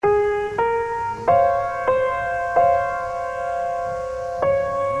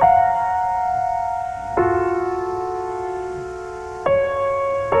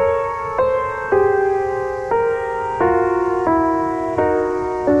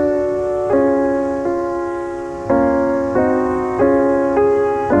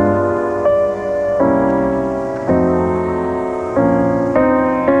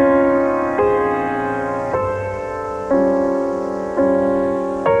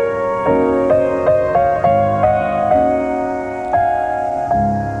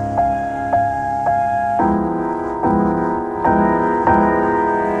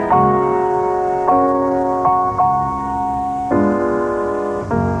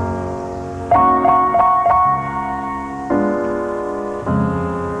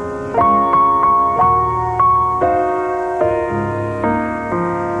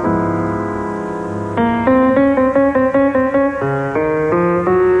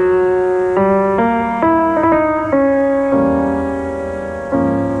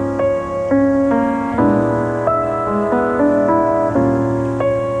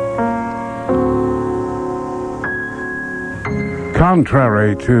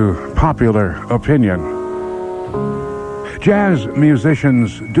Contrary to popular opinion, jazz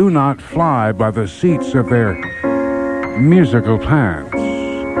musicians do not fly by the seats of their musical pants.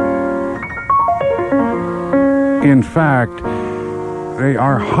 In fact, they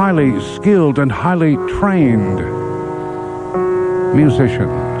are highly skilled and highly trained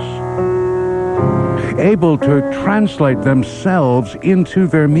musicians, able to translate themselves into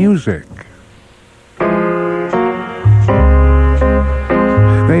their music.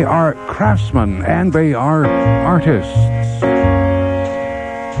 They are craftsmen and they are artists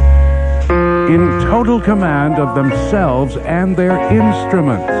in total command of themselves and their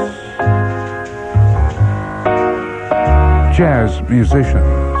instruments. Jazz musicians.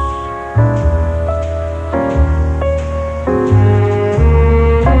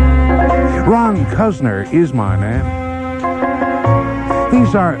 Ron Cuzner is my name.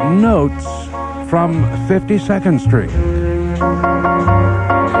 These are notes from 52nd Street.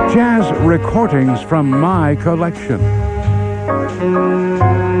 Jazz recordings from my collection.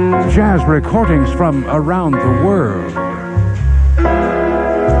 Jazz recordings from around the world.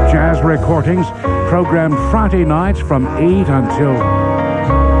 Jazz recordings programmed Friday nights from 8 until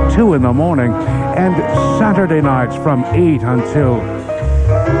 2 in the morning and Saturday nights from 8 until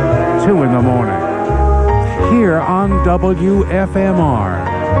 2 in the morning. Here on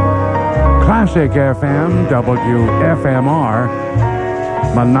WFMR. Classic FM, WFMR,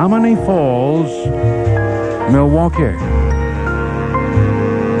 Menominee Falls, Milwaukee.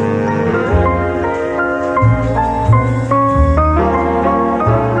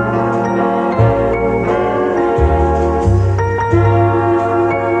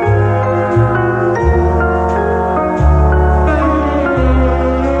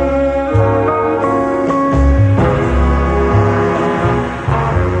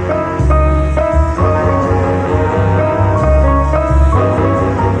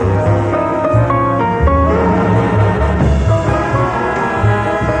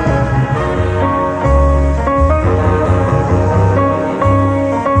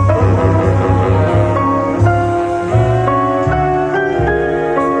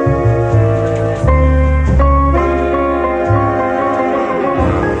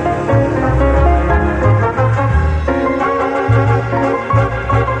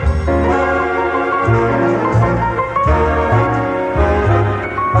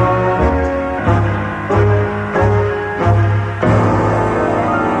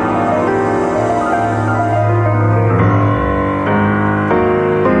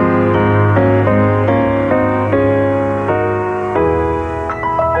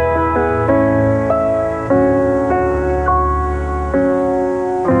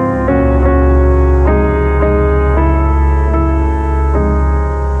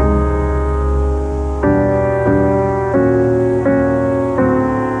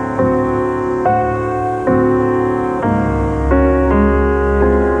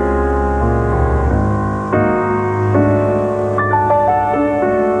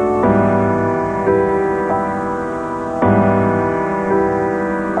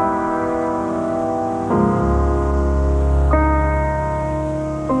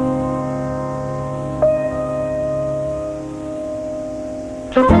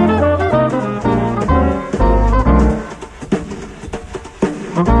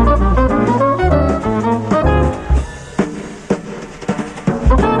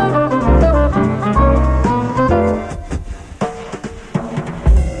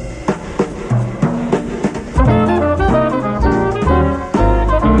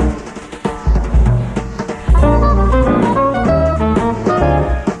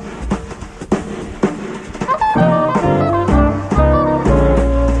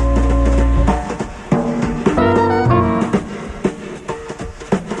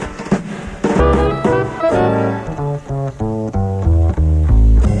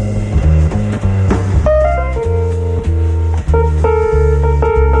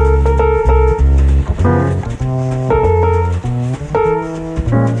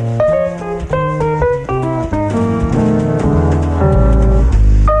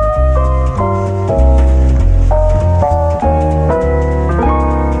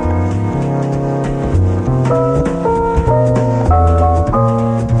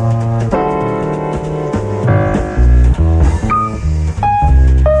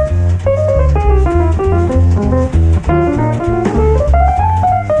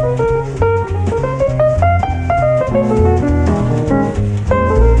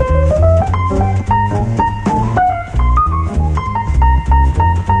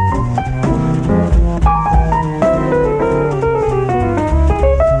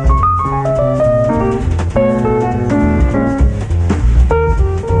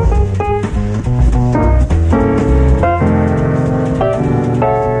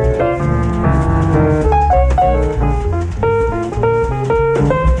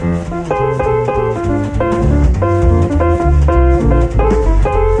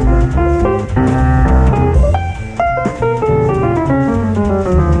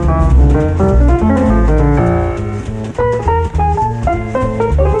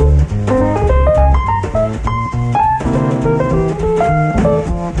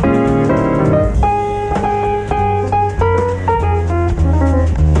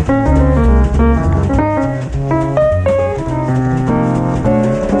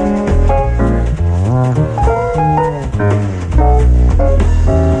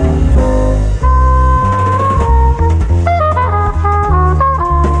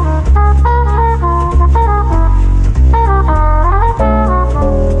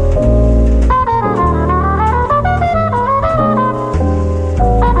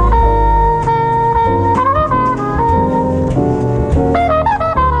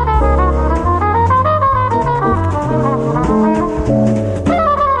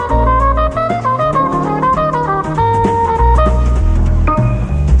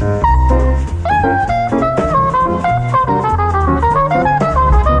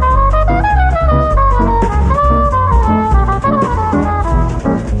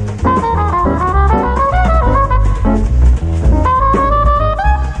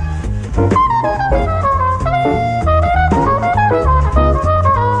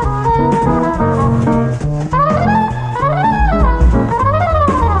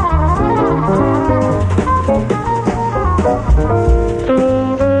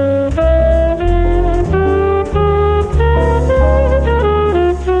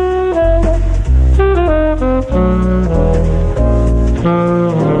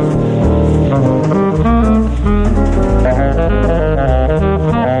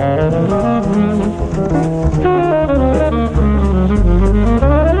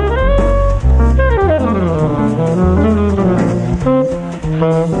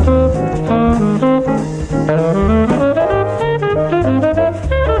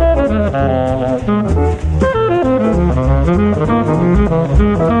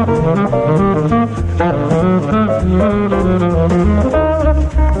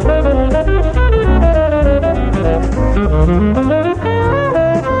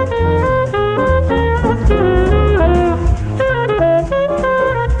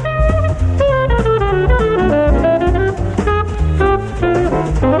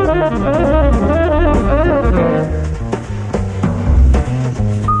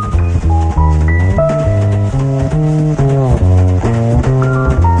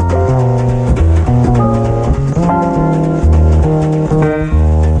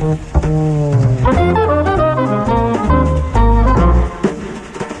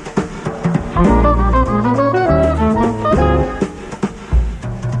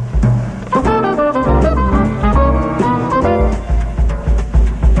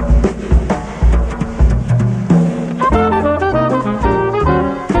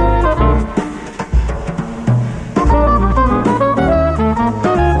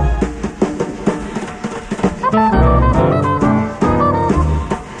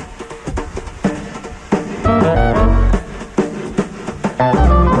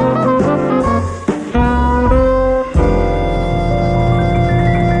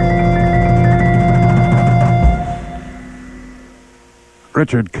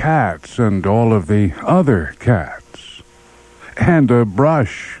 Richard Katz and all of the other cats, and a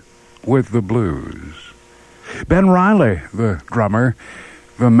brush with the blues. Ben Riley, the drummer,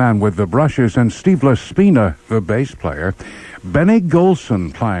 the man with the brushes, and Steve Laspina, the bass player. Benny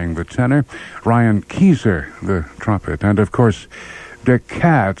Golson playing the tenor, Ron Cuzner, the trumpet, and of course, Dick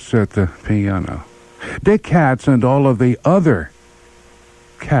Katz at the piano. Dick Katz and all of the other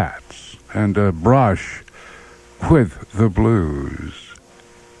cats, and a brush with the blues.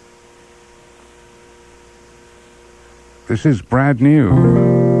 This is brand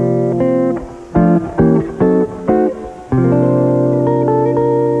new.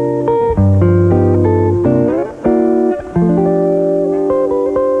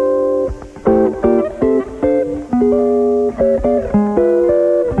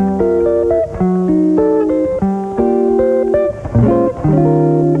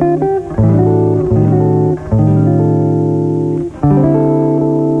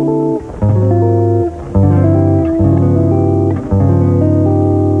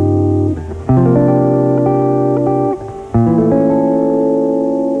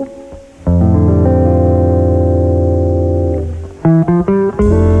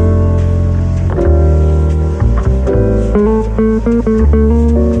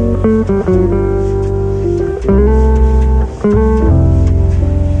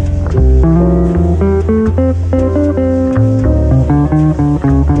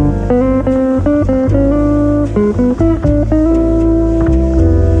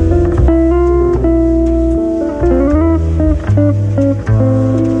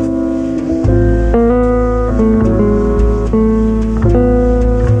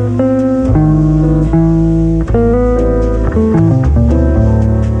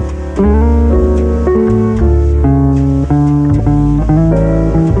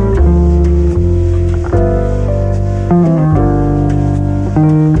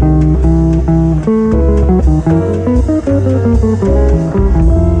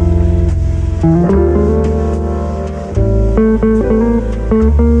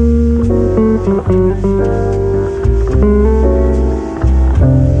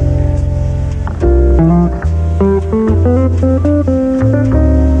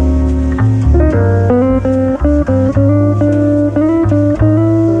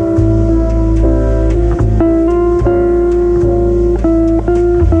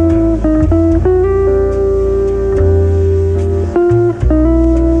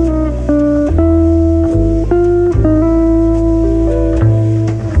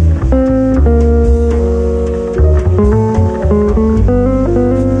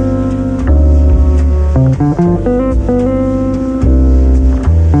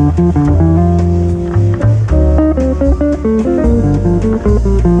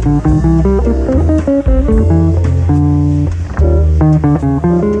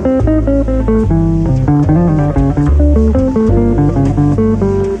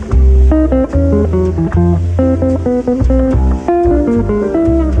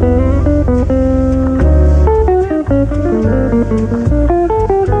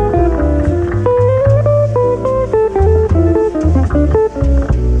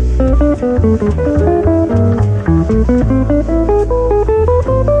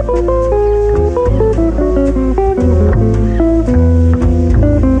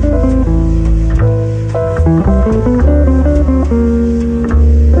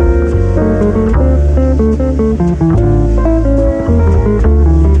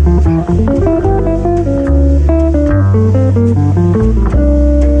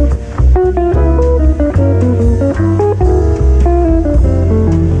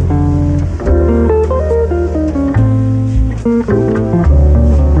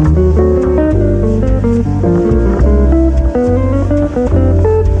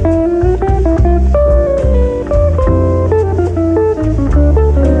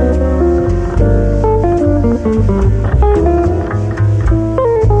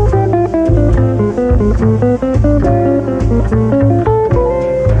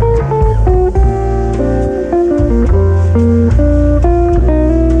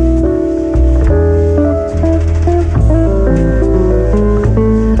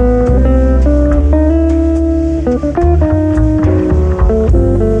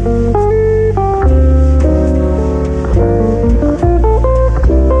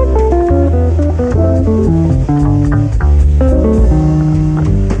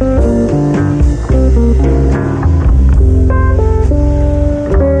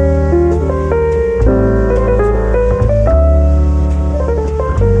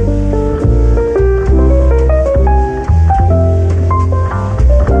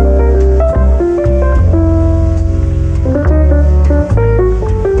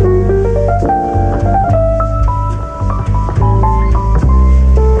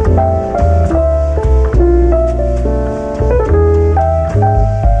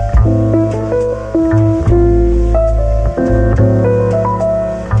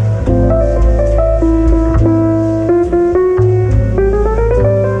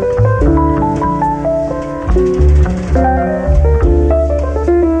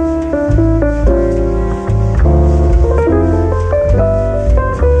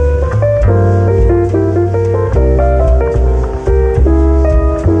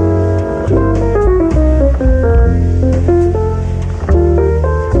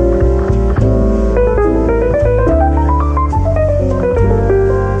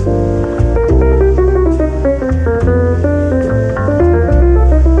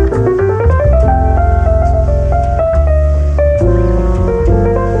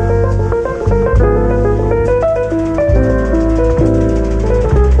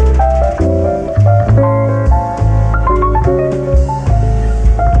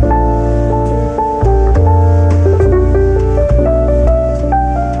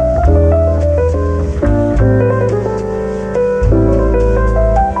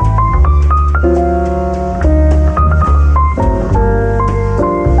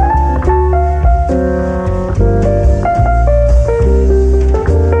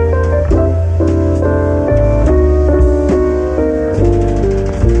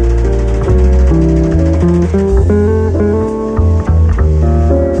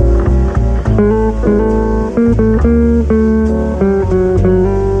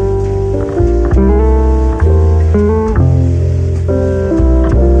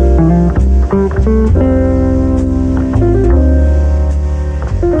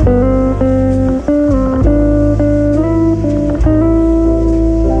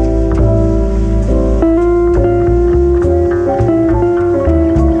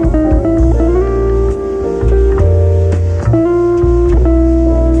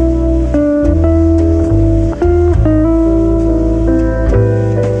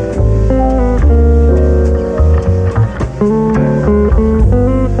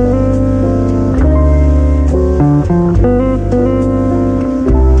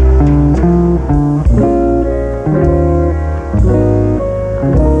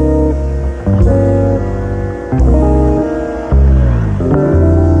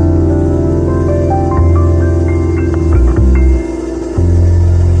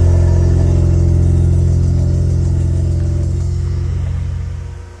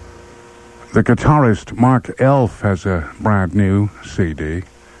 The guitarist Mark Elf has a brand new CD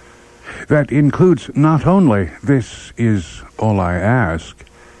that includes not only This Is All I Ask,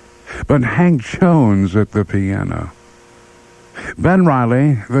 but Hank Jones at the piano. Ben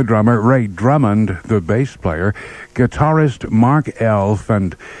Riley, the drummer, Ray Drummond, the bass player, guitarist Mark Elf,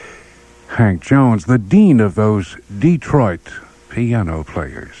 and Hank Jones, the dean of those Detroit piano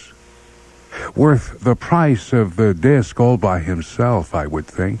players. Worth the price of the disc all by himself, I would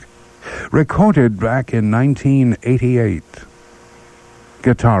think. Recorded back in 1988.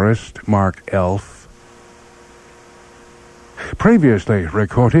 Guitarist Mark Elf. Previously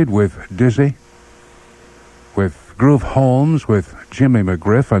recorded with Dizzy, with Groove Holmes, with Jimmy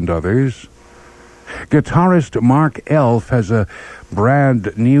McGriff and others. Guitarist Mark Elf has a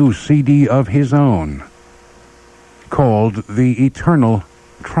brand new CD of his own called The Eternal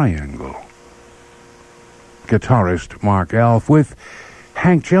Triangle. Guitarist Mark Elf with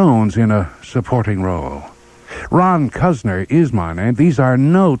Hank Jones in a supporting role. Ron Cuzner is my name. These are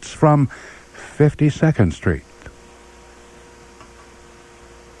notes from 52nd Street.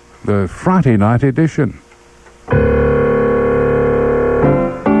 The Friday night edition.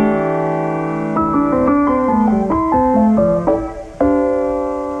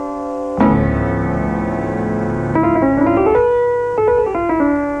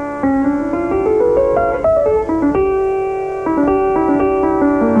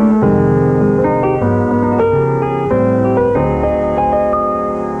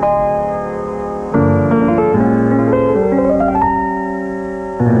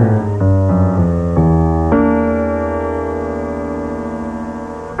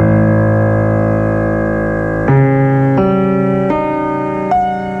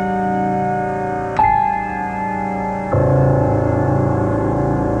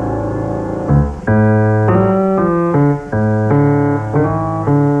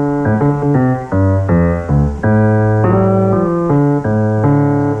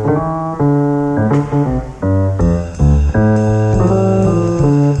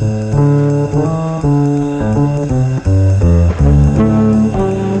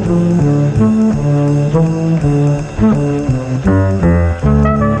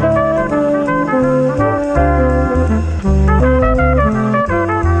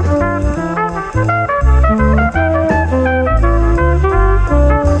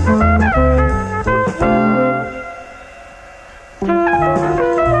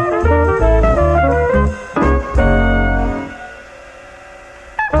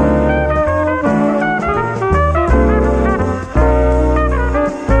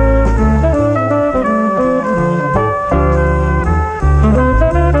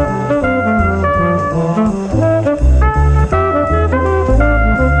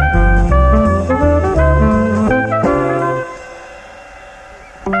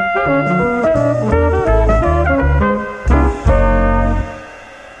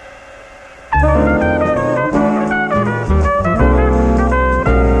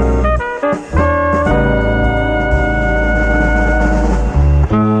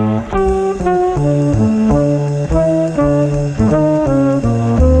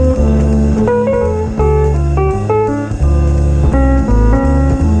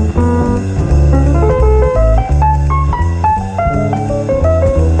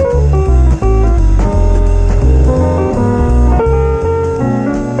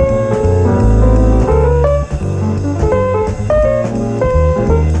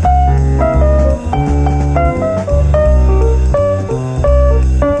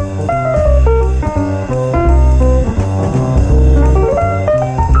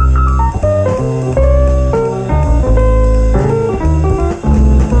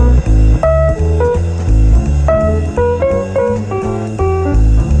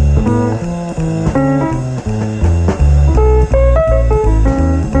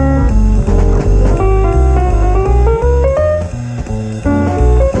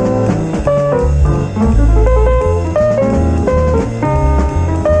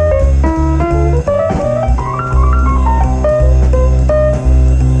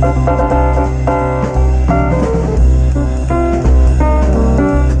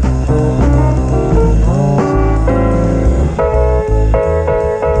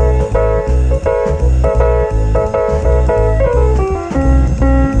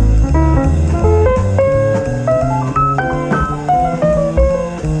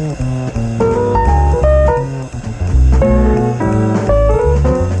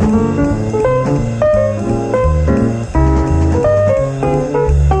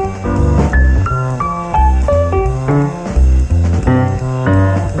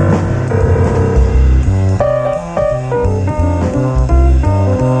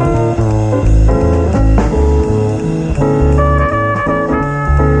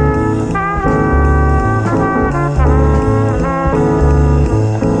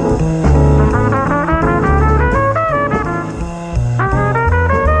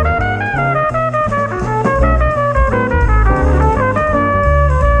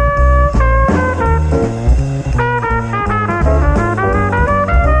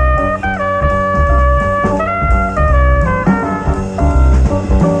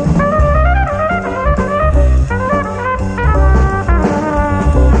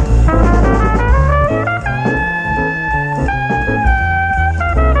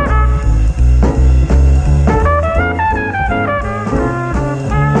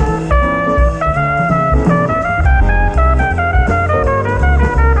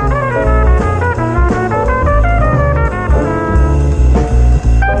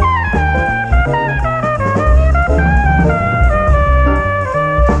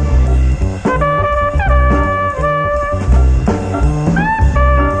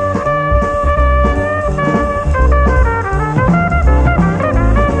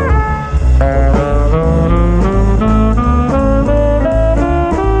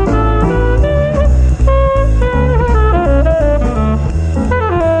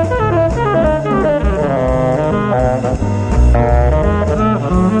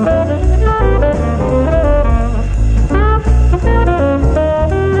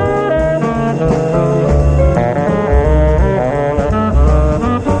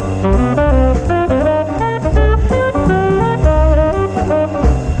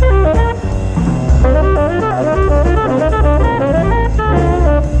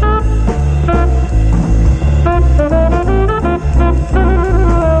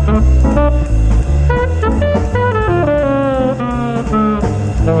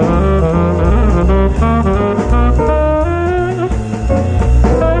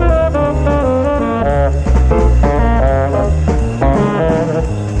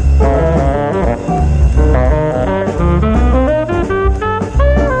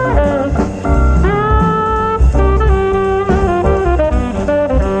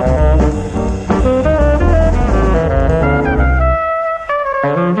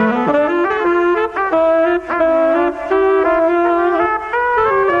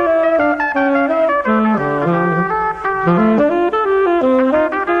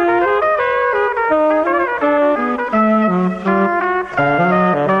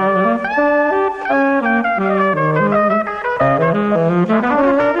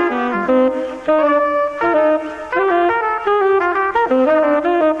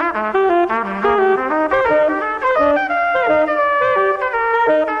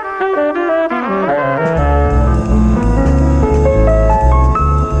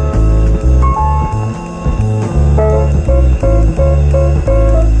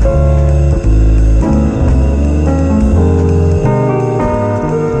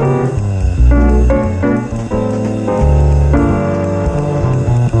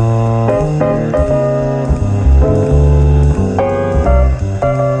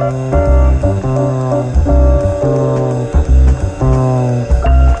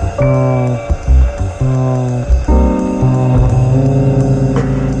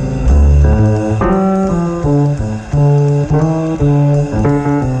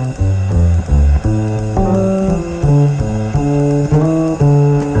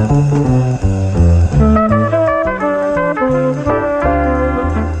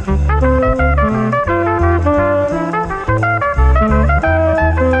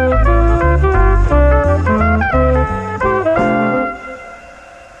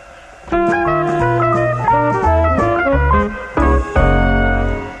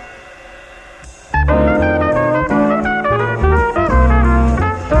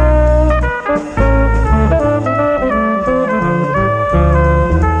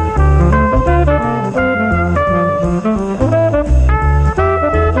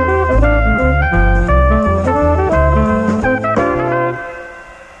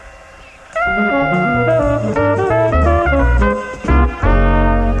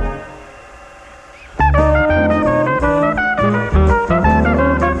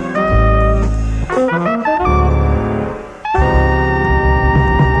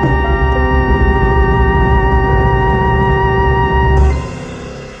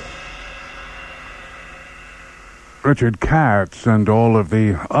 Richard Katz and all of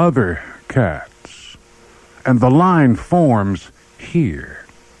the other cats. And the line forms here.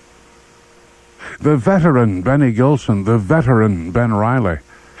 The veteran Benny Gilson, the veteran Ben Riley,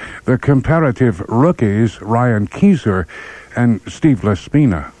 the comparative rookies Ron Cuzner and Steve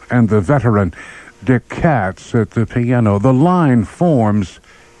Lespina, and the veteran Dick Katz at the piano. The line forms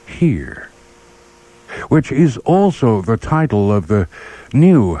here, which is also the title of the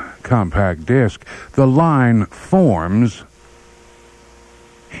new compact disc. The line forms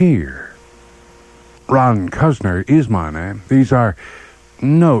here. Ron Cuzner is my name. These are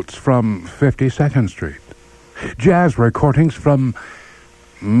notes from 52nd Street. Jazz recordings from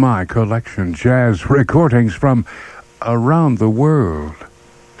my collection. Jazz recordings from around the world.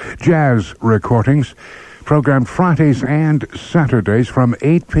 Jazz recordings programmed Fridays and Saturdays from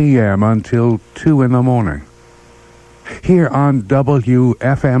 8 p.m. until 2 in the morning. Here on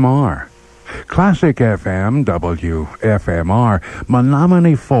WFMR. Classic FM, WFMR,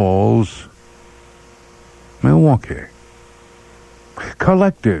 Menominee Falls, Milwaukee.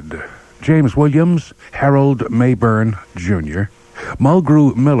 Collected, James Williams, Harold Mayburn Jr.,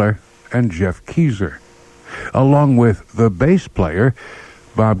 Mulgrew Miller, and Jeff Keezer, along with the bass player,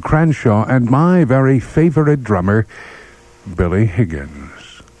 Bob Crenshaw, and my very favorite drummer, Billy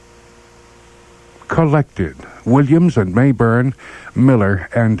Higgins. Collected, Williams and Mayburn, Miller,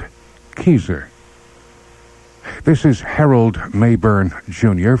 and Keezer. This is Harold Mayburn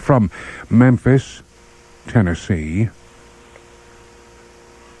Jr. from Memphis, Tennessee.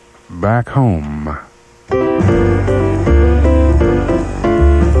 Back home.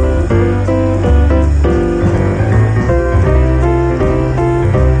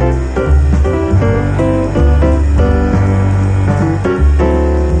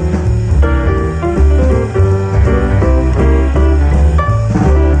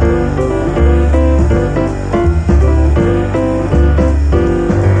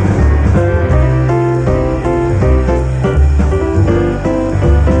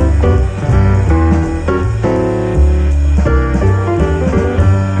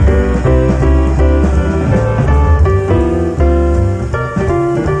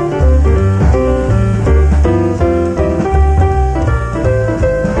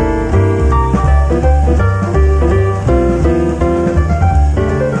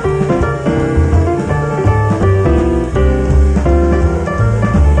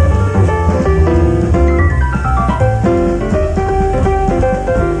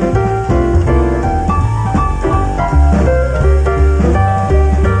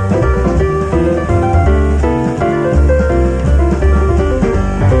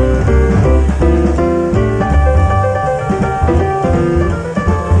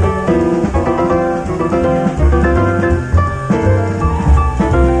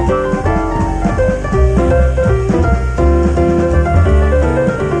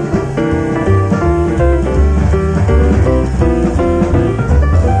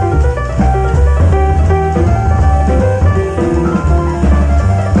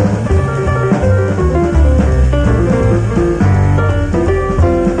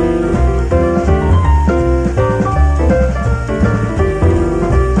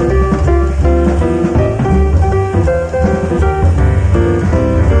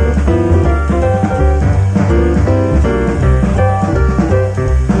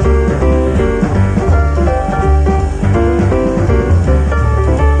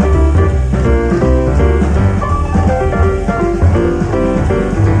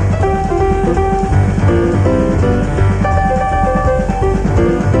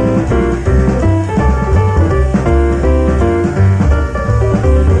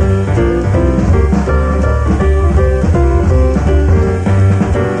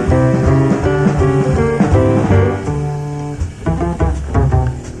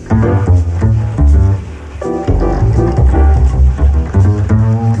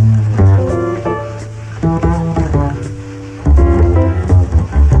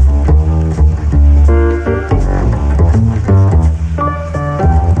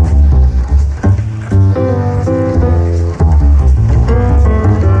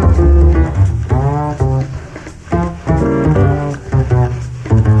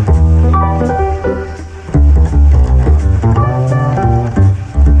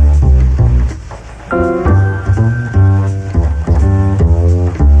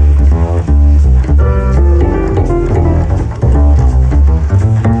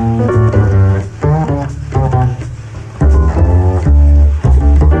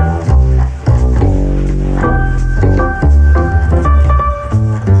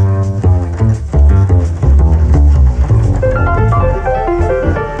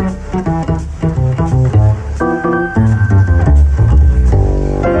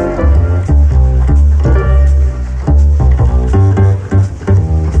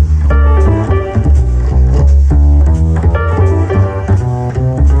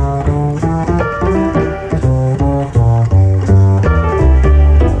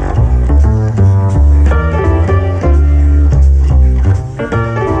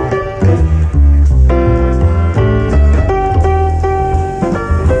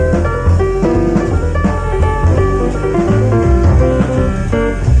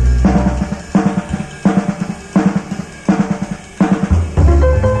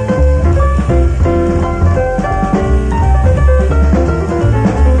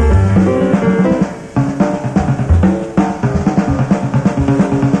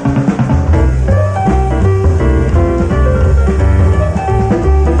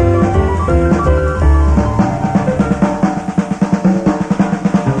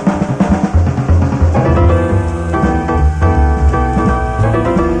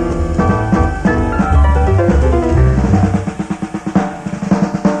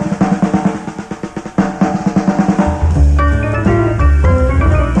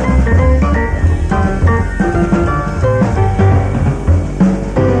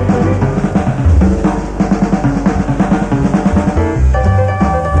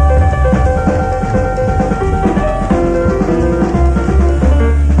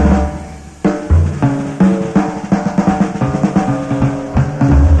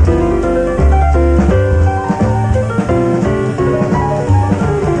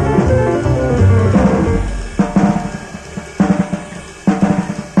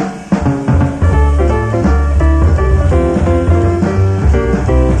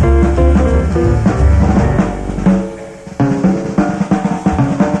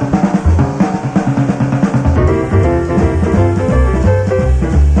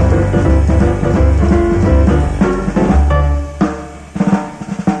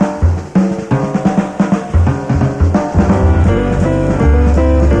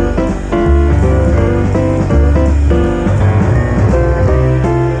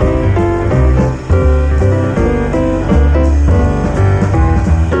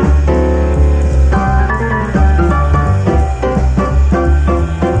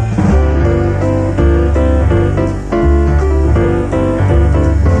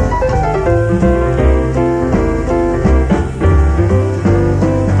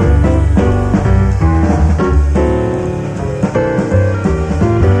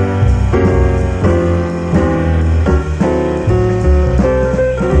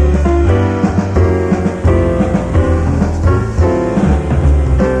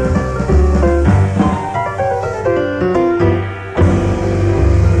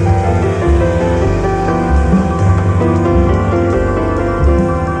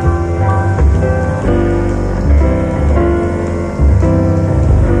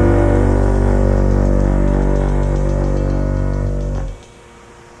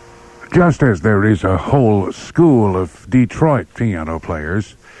 Just as there is a whole school of Detroit piano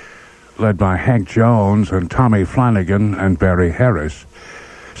players, led by Hank Jones and Tommy Flanagan and Barry Harris,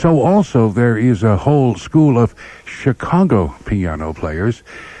 so also there is a whole school of Chicago piano players,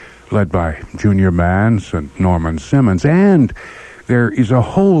 led by Junior Mance and Norman Simmons, and there is a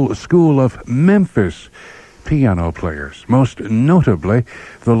whole school of Memphis piano players, most notably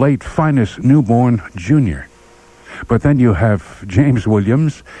the late Finest Newborn Jr. But then you have James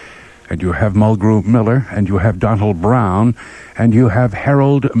Williams, and you have Mulgrew Miller, and you have Donald Brown, and you have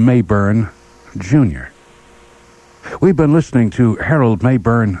Harold Mayburn Jr. We've been listening to Harold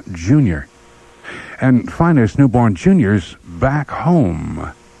Mayburn Jr. and Finest Newborn Jr.'s Back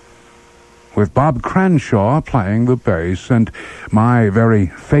Home, with Bob Cranshaw playing the bass and my very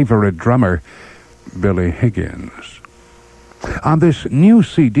favorite drummer, Billy Higgins. On this new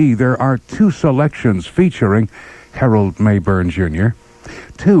CD, there are 2 selections featuring Harold Mayburn Jr.,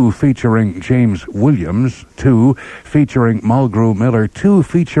 2 featuring James Williams, 2 featuring Mulgrew Miller, 2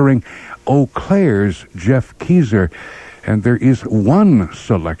 featuring Eau Claire's Jeff Keezer, and there is 1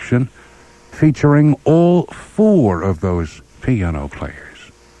 selection featuring all 4 of those piano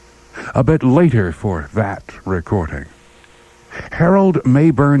players. A bit later for that recording. Harold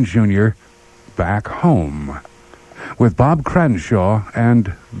Mayburn Jr., Back Home, with Bob Cranshaw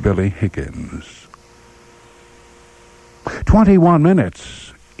and Billy Higgins. 21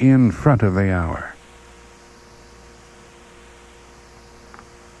 minutes in front of the hour.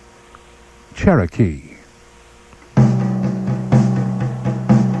 Cherokee.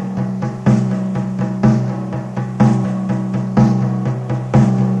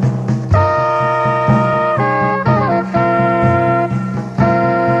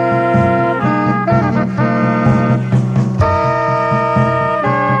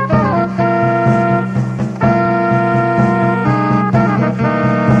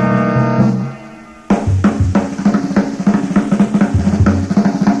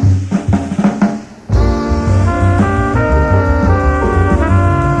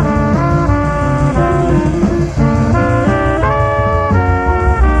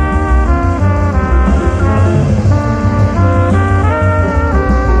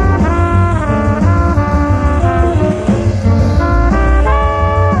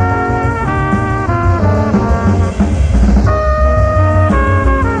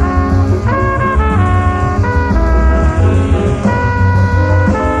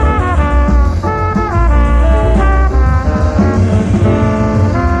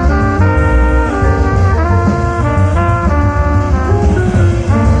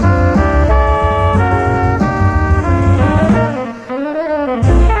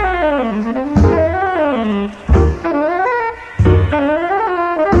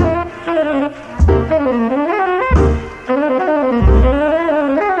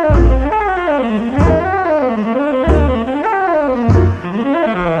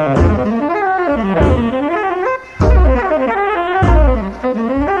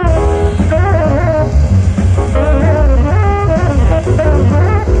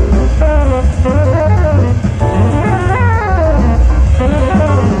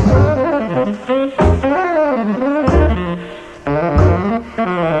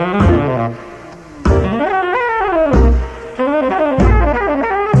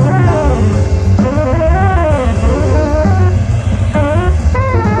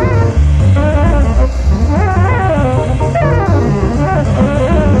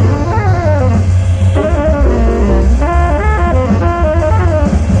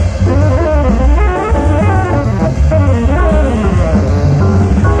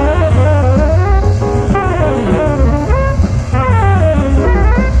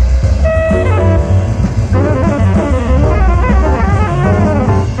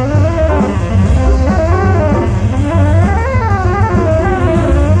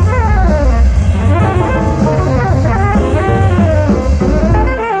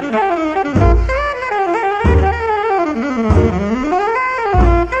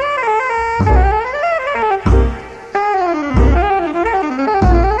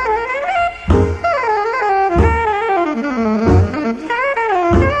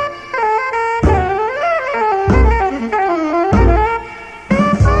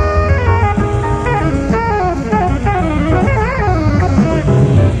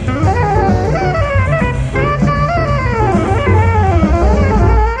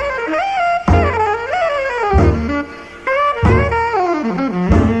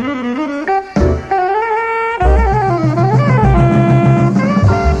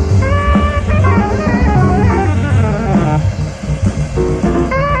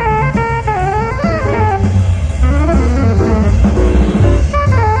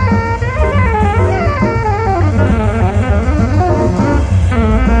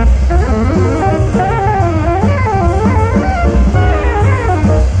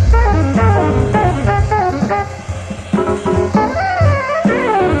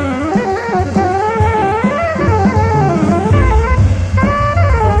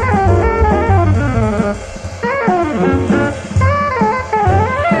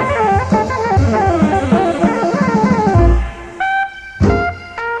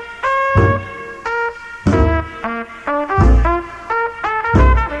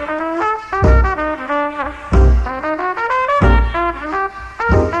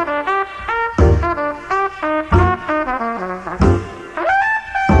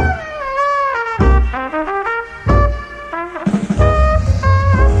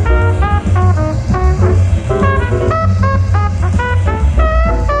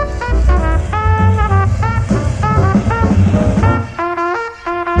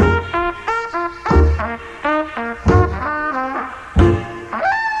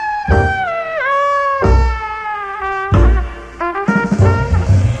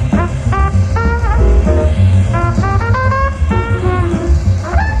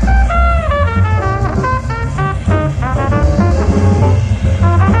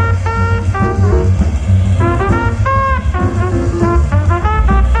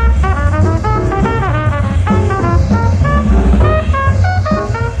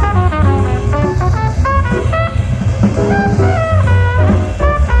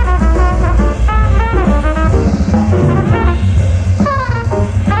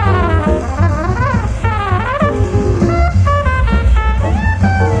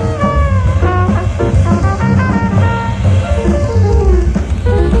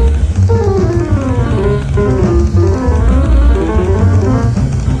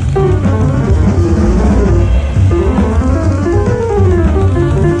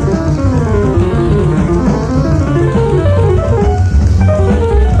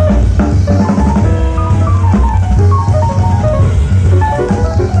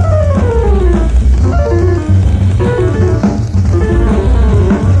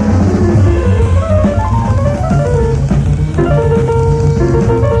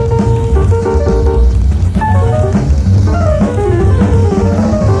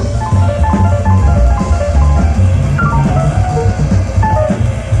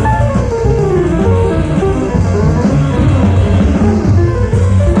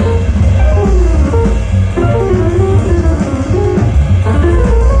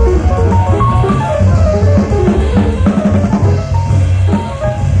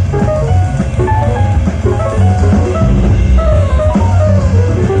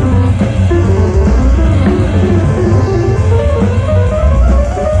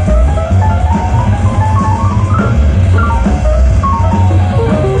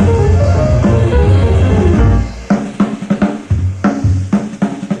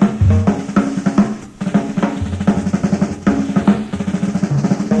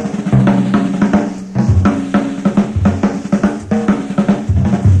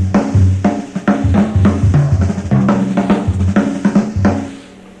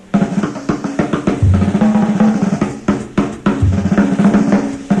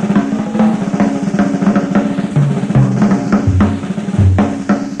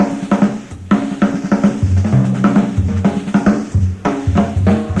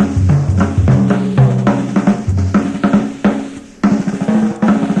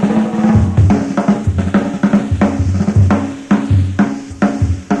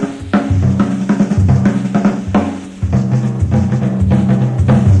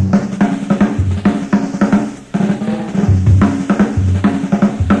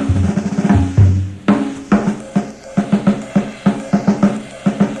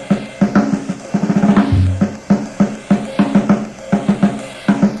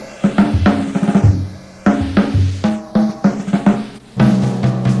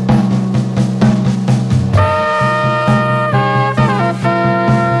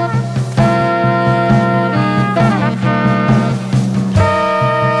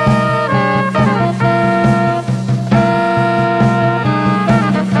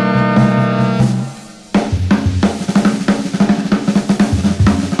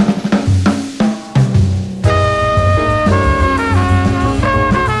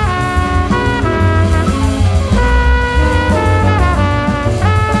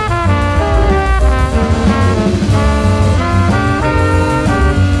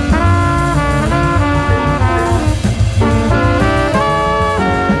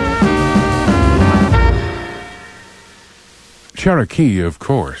 Cherokee, of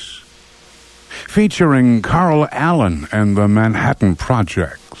course, featuring Carl Allen and the Manhattan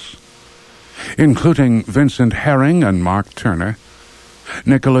Projects, including Vincent Herring and Mark Turner,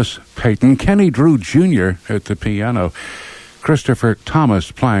 Nicholas Payton, Kenny Drew Jr. at the piano, Christopher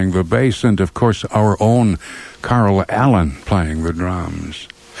Thomas playing the bass, and of course our own Carl Allen playing the drums.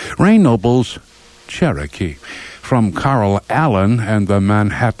 Ray Noble's Cherokee from Carl Allen and the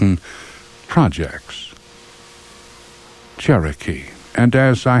Manhattan Projects. Cherokee. And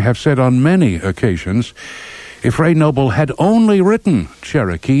as I have said on many occasions, if Ray Noble had only written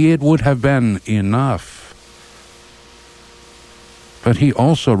Cherokee, it would have been enough. But he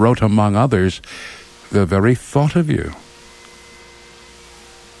also wrote, among others, The Very Thought of You.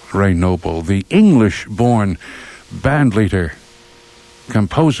 Ray Noble, the English-born bandleader,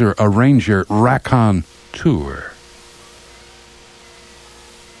 composer, arranger, raconteur.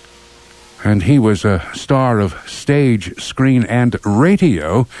 And he was a star of stage, screen, and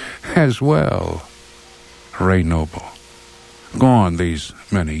radio as well. Ray Noble. Gone these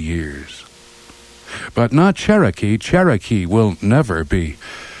many years. But not Cherokee. Cherokee will never be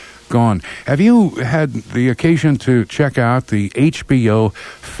gone. Have you had the occasion to check out the HBO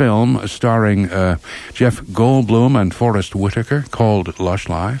film starring Jeff Goldblum and Forrest Whitaker called Lush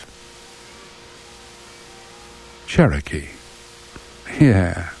Life? Cherokee.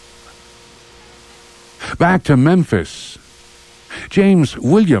 Yeah. Back to Memphis. James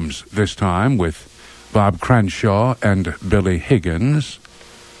Williams this time with Bob Crenshaw and Billy Higgins.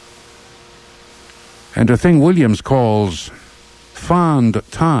 And a thing Williams calls Fond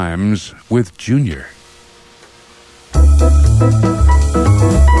Times with Junior.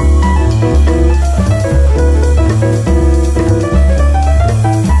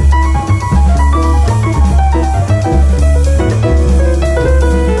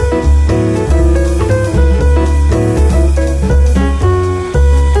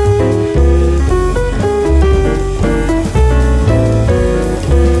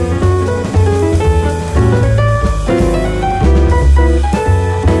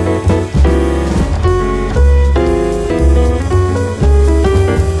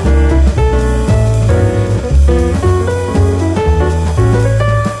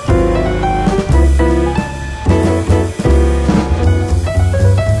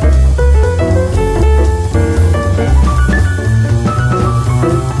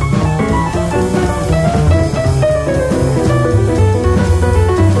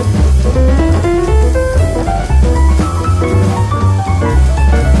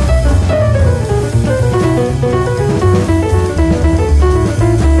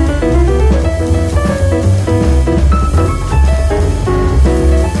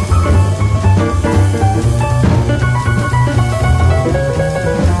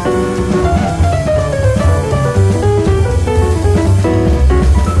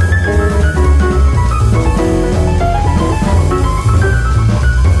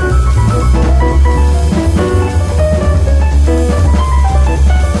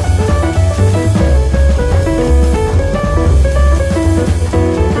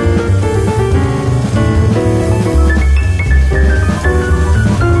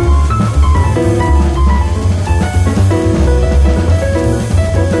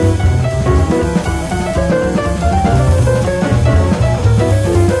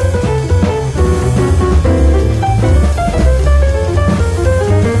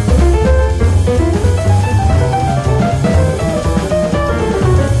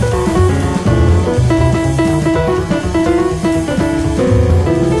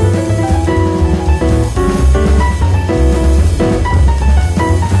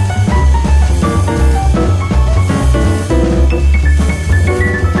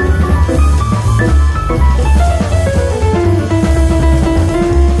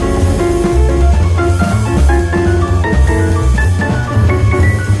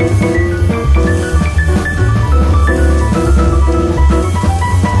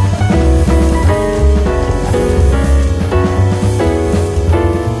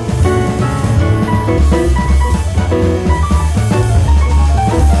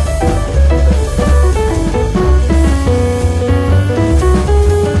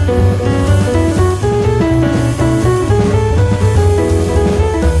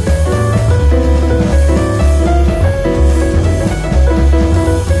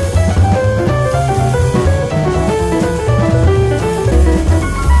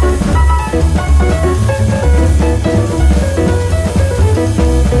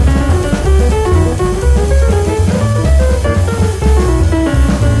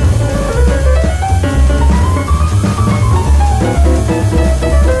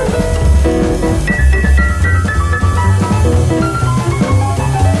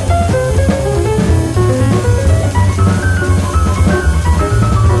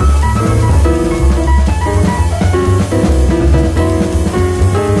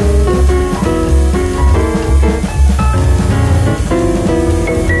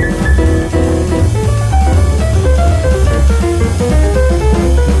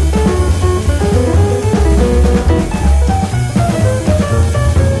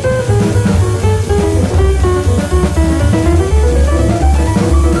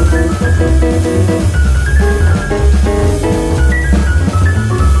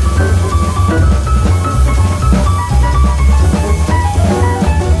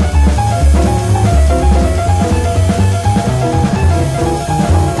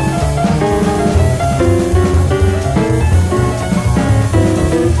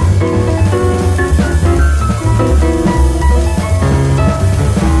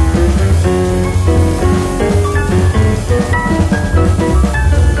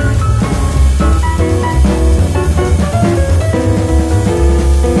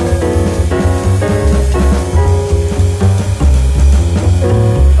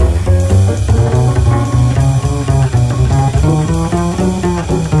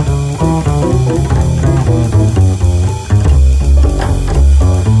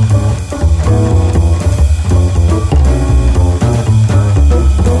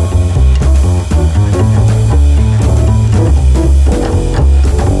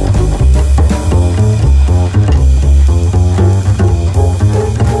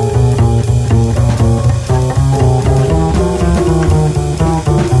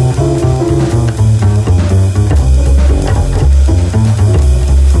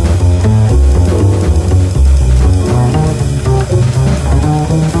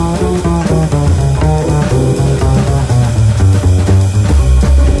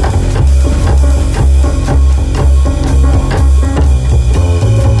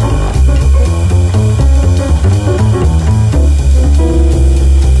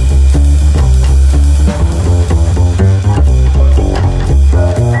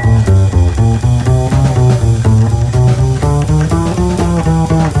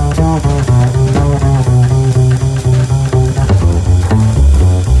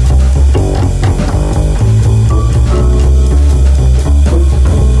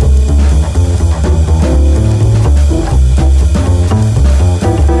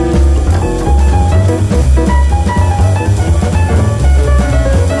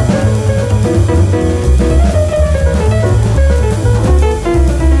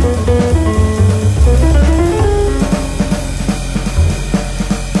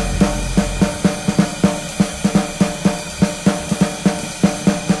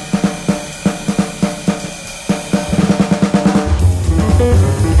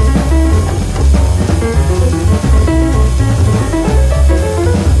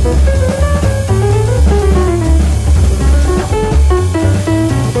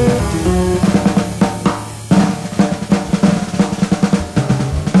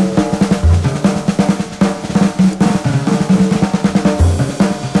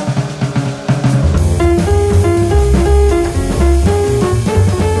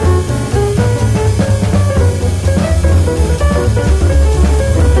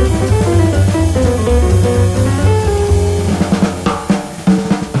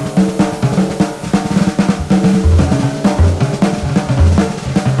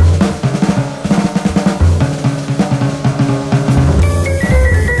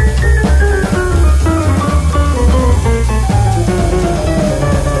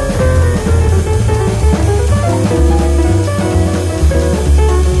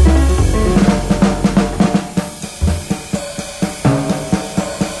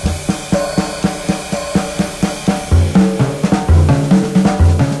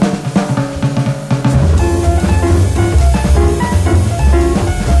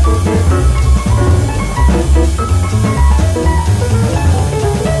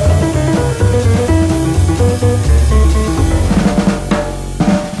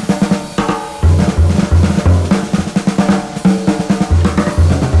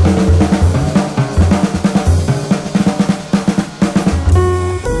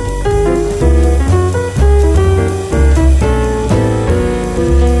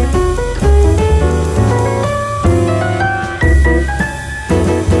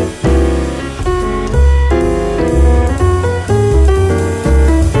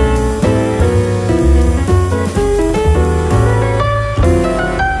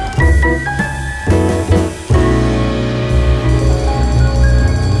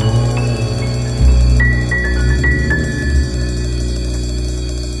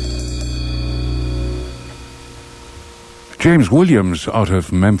 James Williams out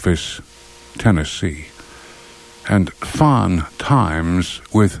of Memphis, Tennessee, and Fun Times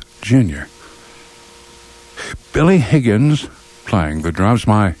with Junior. Billy Higgins playing the drums,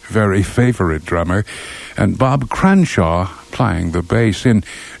 my very favorite drummer, and Bob Crenshaw playing the bass in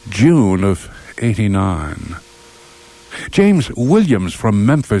June of '89. James Williams from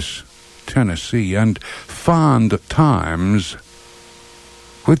Memphis, Tennessee, and Fond Times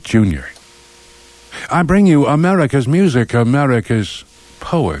with Junior. I bring you America's music, America's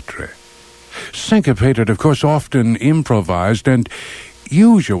poetry. Syncopated, of course, often improvised, and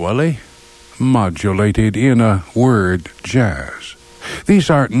usually modulated in a word jazz. These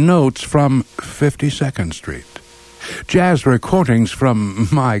are notes from 52nd Street. Jazz recordings from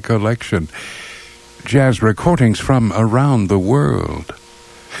my collection. Jazz recordings from around the world.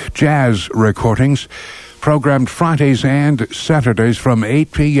 Jazz recordings programmed Fridays and Saturdays from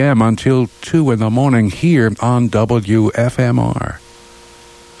 8 p.m. until 2 in the morning here on WFMR.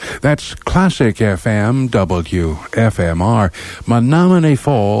 That's Classic FM, WFMR, Menominee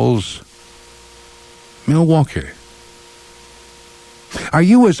Falls, Milwaukee. Are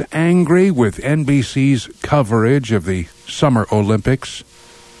you as angry with NBC's coverage of the Summer Olympics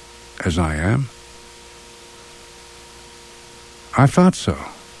as I am? I thought so.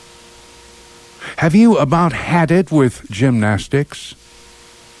 Have you about had it with gymnastics?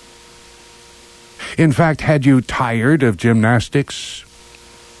 In fact, had you tired of gymnastics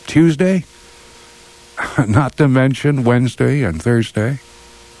Tuesday? Not to mention Wednesday and Thursday.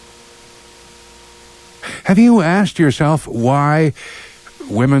 Have you asked yourself why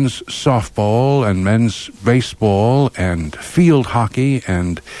women's softball and men's baseball and field hockey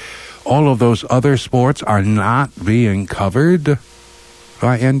and all of those other sports are not being covered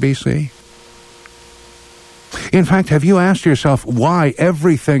by NBC? In fact, have you asked yourself why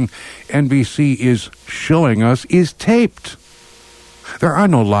everything NBC is showing us is taped? There are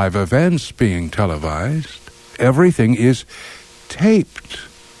no live events being televised. Everything is taped.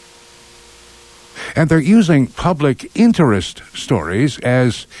 And they're using public interest stories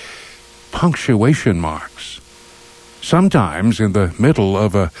as punctuation marks, sometimes in the middle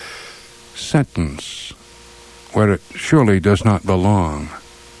of a sentence where it surely does not belong.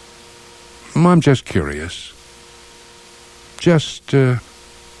 I'm just curious. Just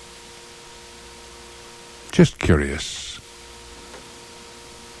curious.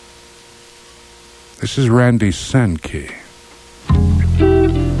 This is Randy Sankey.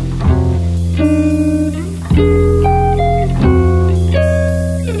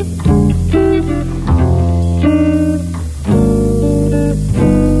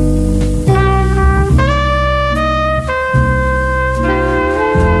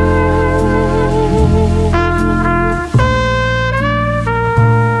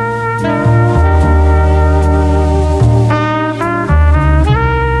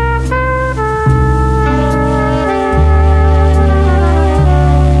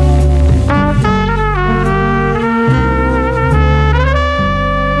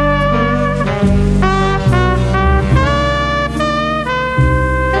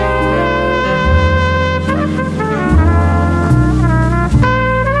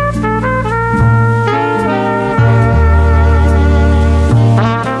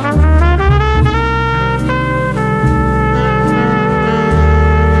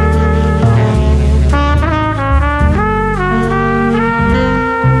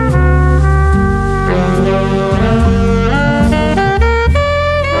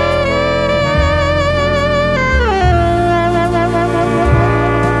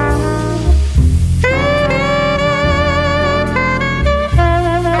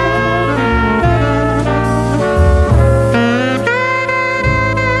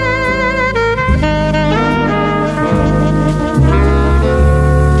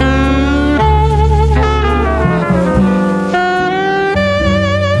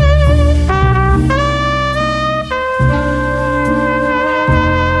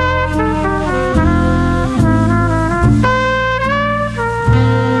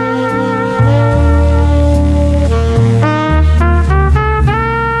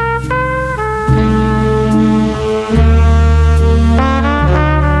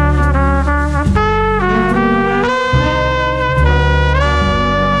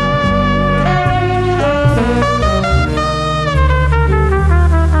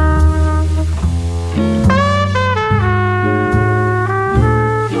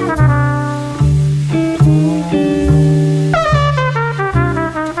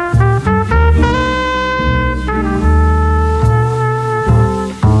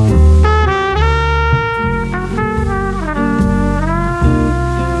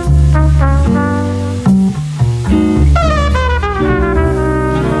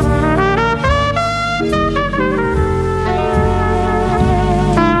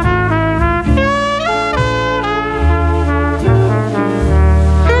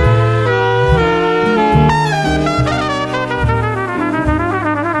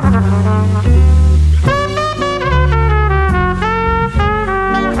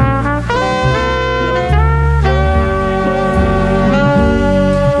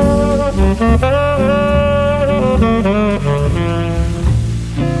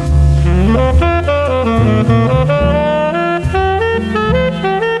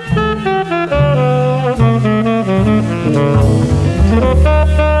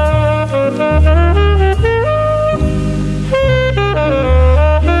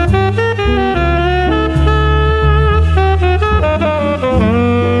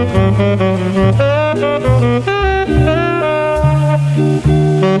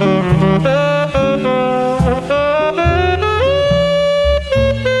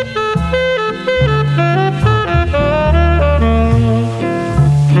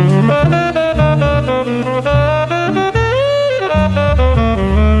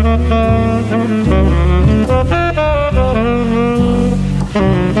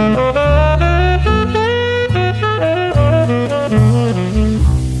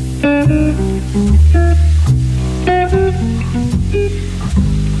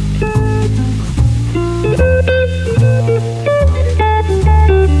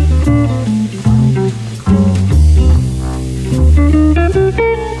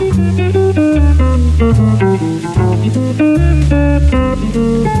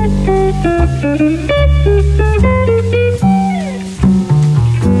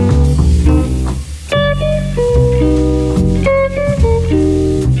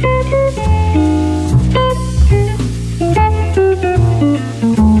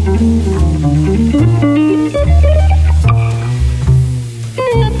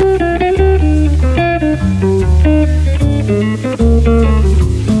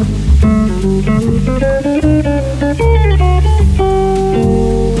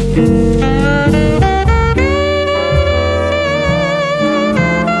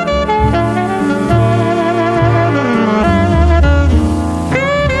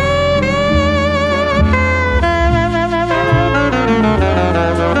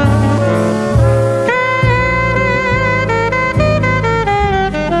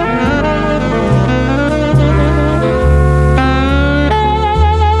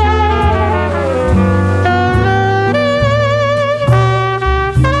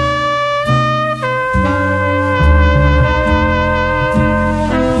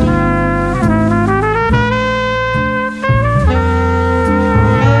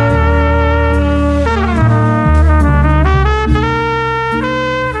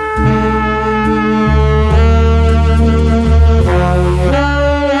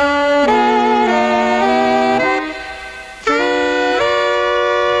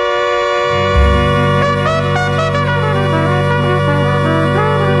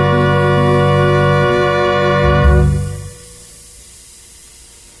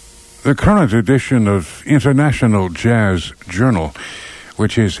 The current edition of International Jazz Journal,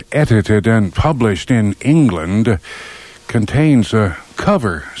 which is edited and published in England, contains a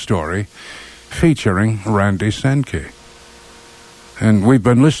cover story featuring Randy Sankey. And we've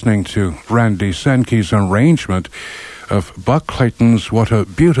been listening to Randy Sankey's arrangement of Buck Clayton's What a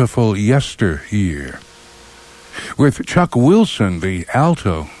Beautiful Yesteryear, with Chuck Wilson, the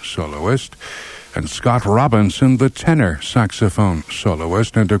alto soloist, and Scott Robinson, the tenor saxophone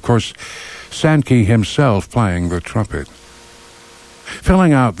soloist, and of course Sankey himself playing the trumpet.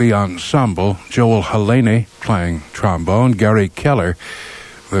 Filling out the ensemble, Joel Helene playing trombone, Gary Keller,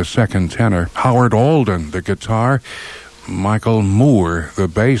 the second tenor, Howard Alden, the guitar, Michael Moore, the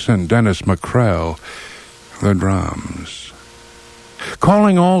bass, and Dennis McCrell, the drums.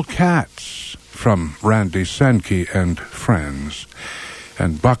 Calling All Cats from Randy Sankey and Friends,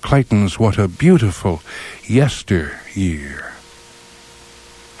 and Buck Clayton's What a Beautiful Yesteryear.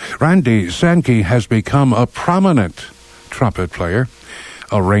 Randy Sankey has become a prominent trumpet player,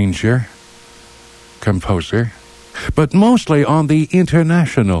 arranger, composer, but mostly on the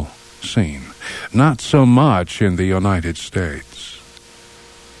international scene, not so much in the United States.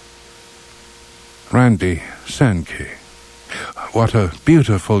 Randy Sankey, What a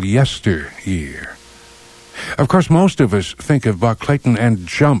Beautiful Yesteryear. Of course, most of us think of Buck Clayton and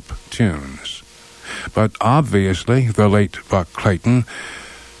jump tunes, but obviously the late Buck Clayton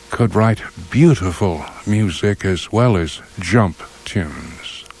could write beautiful music as well as jump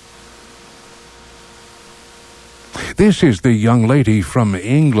tunes. This is the young lady from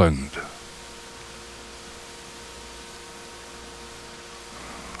England,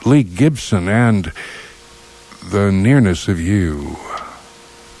 Lee Gibson, and The Nearness of You.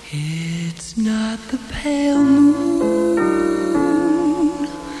 It's not the pale moon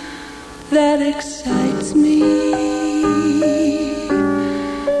that excites me,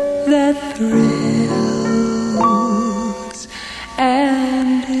 that thrills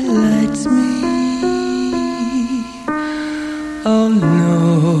and delights me. Oh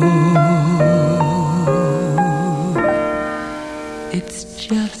no, it's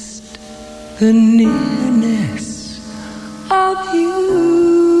just the nearness of you.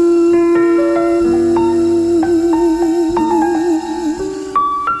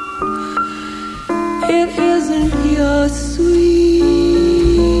 It isn't your sweet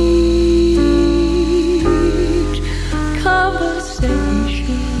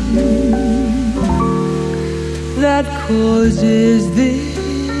conversation that causes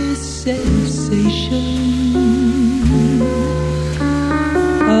this sensation.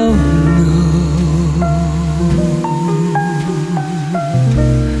 Oh no,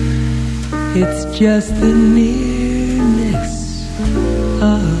 it's just the nearness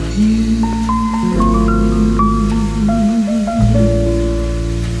of you.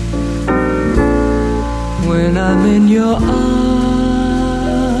 When I'm in your arms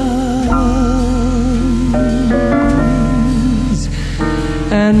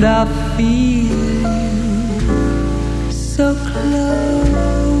and I feel you so close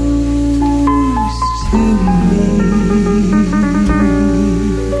to me,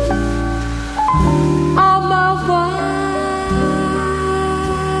 all my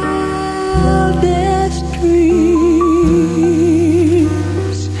wildest dreams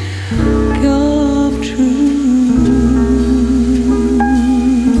come true.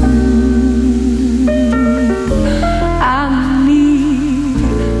 I need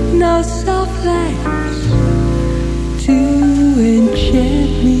no soft lights to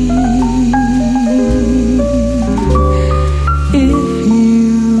enchant me. If you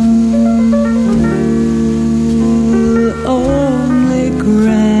only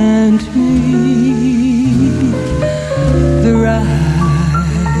grant me the right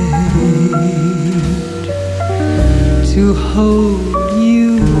to hold you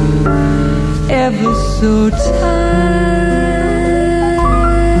ever so tight,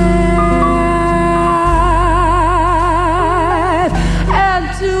 and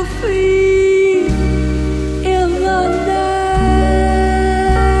to feel in the night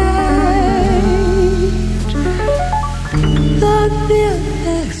the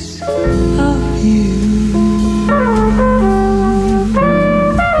nearness of you.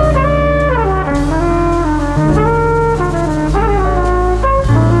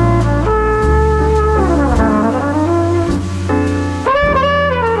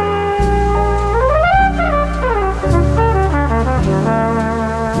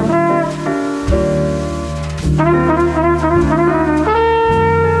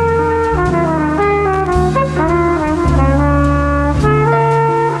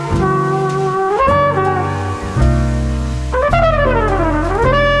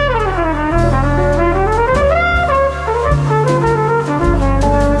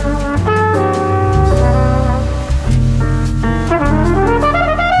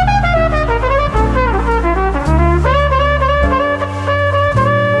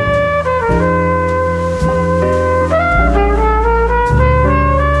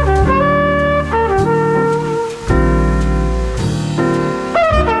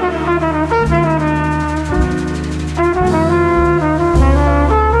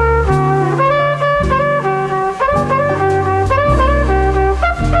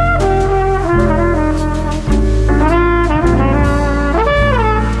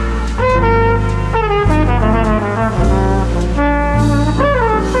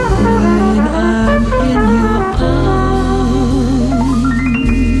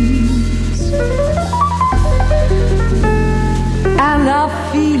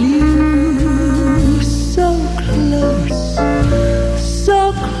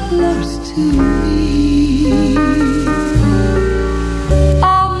 close to me.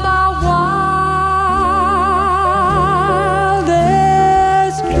 All my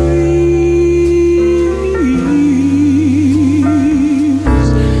wildest dreams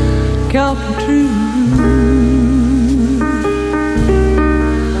come true.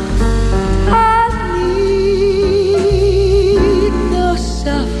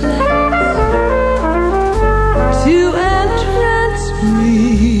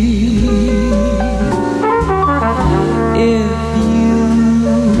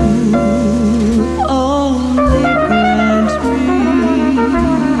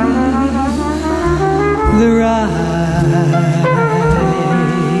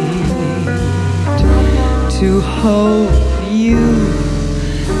 To hold you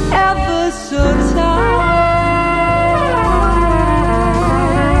ever so tight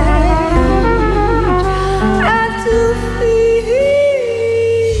and to feel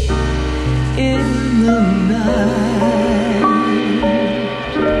in the night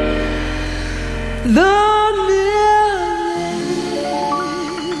the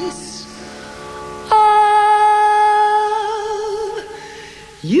nearness of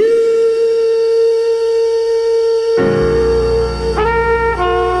you.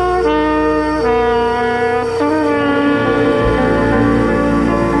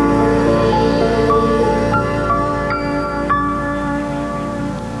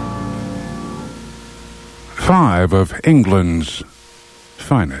 5 of England's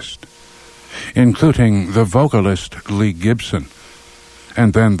finest, including the vocalist Lee Gibson,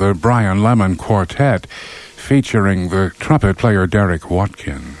 and then the Brian Lemon Quartet, featuring the trumpet player Derek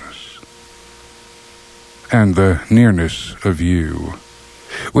Watkins, and The Nearness of You,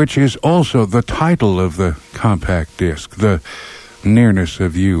 which is also the title of the compact disc, The Nearness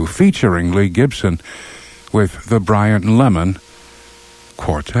of You, featuring Lee Gibson with the Brian Lemon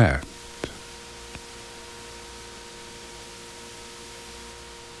Quartet.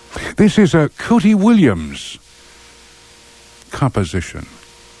 This is a Cootie Williams composition,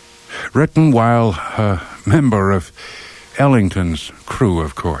 written while a member of Ellington's crew,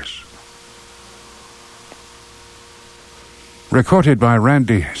 of course. Recorded by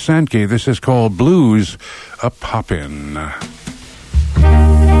Randy Sankey, this is called Blues a Poppin'.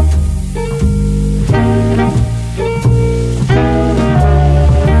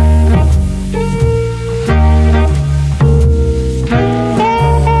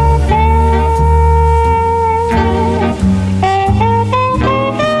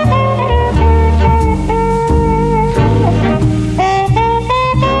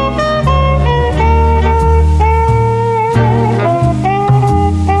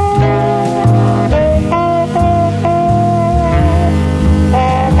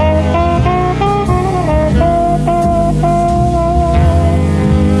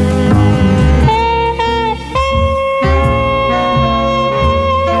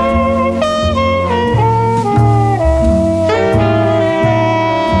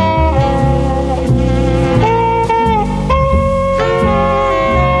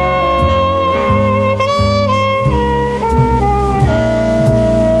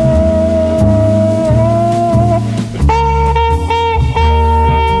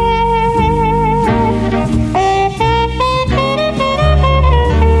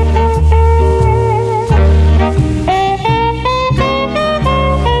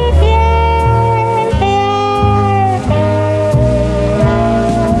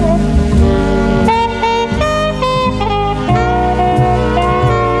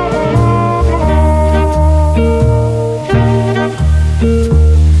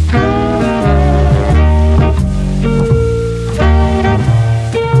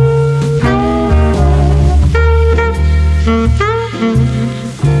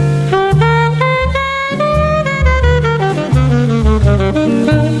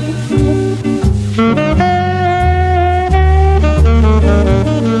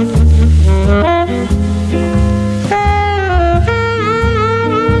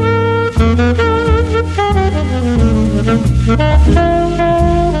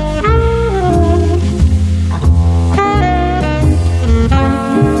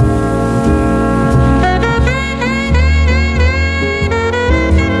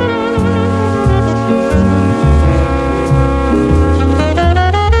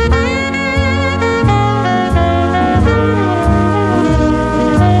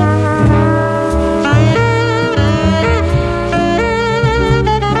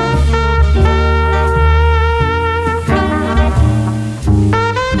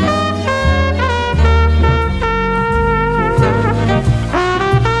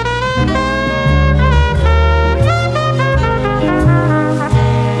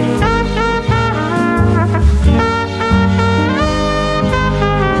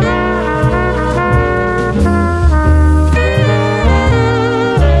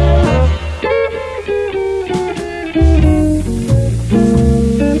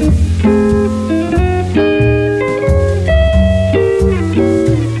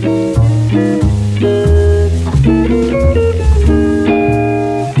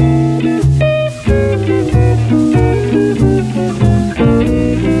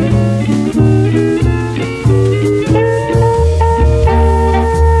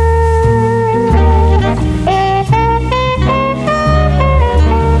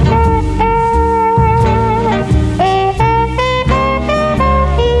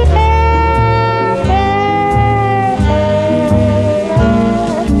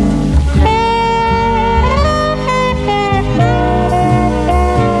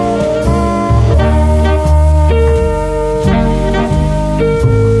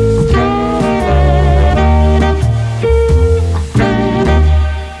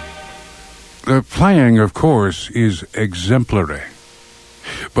 playing, of course, is exemplary.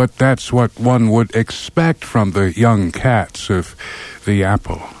 But that's what one would expect from the young cats of the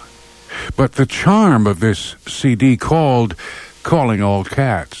Apple. But the charm of this CD called Calling All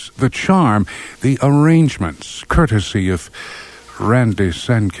Cats, the charm, the arrangements, courtesy of Randy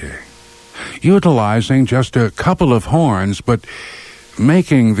Senke, utilizing just a couple of horns, but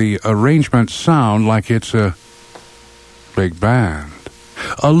making the arrangement sound like it's a big band,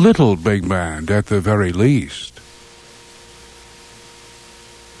 a little big band at the very least.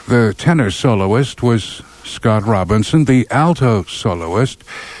 The tenor soloist was Scott Robinson, the alto soloist,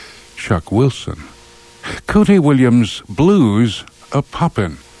 Chuck Wilson. Cootie Williams' blues, a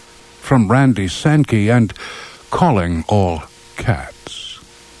poppin' from Randy Senke and Calling All Cats.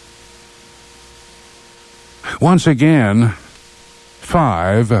 Once again,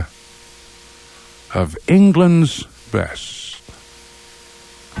 5 of England's best.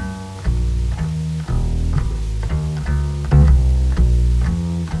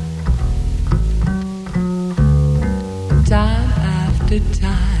 Time after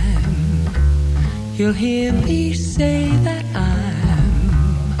time, you'll hear me say that I'm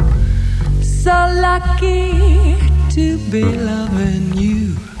so lucky to be loving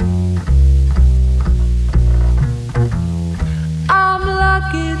you. I'm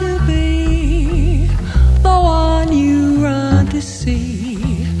lucky to be the one you run to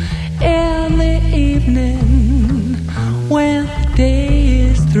see in the evening when the day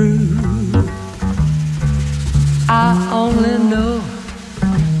is through. I only know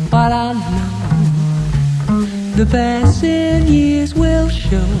what I know. The passing years will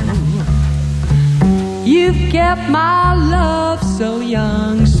show. You've kept my love so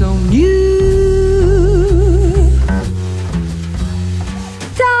young, so new.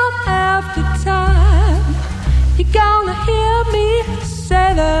 Time after time, you're gonna hear me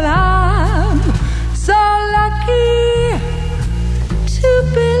say that I'm so lucky to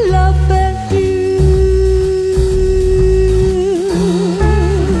be loving you.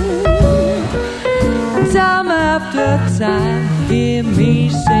 Time after time, hear me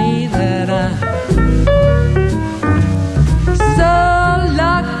say that I'm so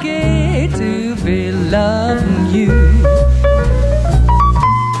lucky to be loving you.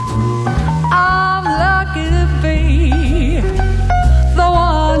 I'm lucky to be the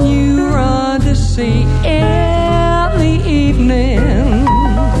one you run to see in the evening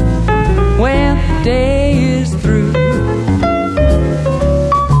when the day is through.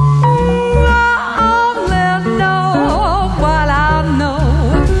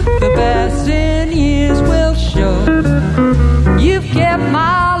 You've kept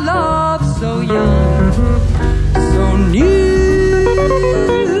my love so young, so new.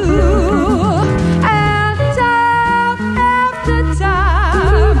 And time after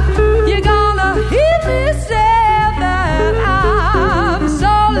time, you're gonna hear me say that I'm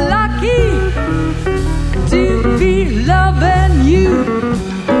so lucky to be loving you.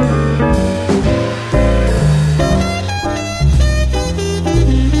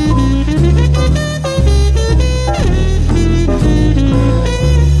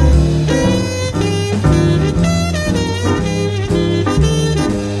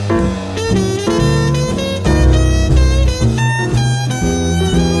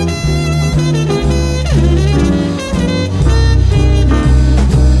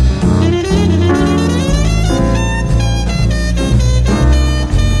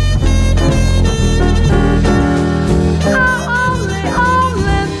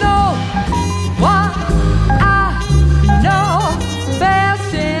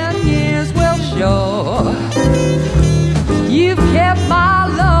 You've kept my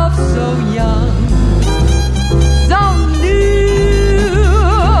love so young, so new.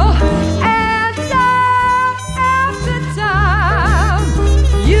 And time after time,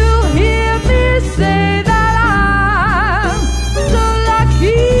 you'll hear me say that I'm so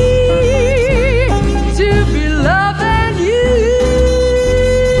lucky to be loving you.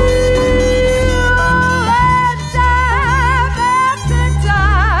 And time after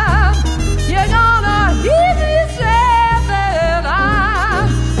time, you're gonna hear me say that I'm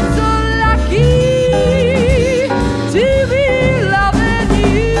so lucky to be loving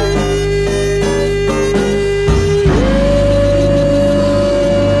you.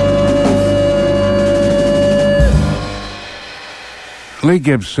 Lee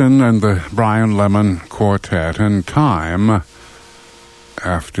Gibson and the Brian Lemon Quartet and Time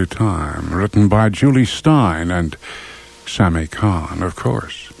After Time, written by Julie Stein and Sammy Kahn, of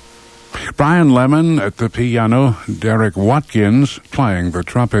course. Brian Lemon at the piano, Derek Watkins playing the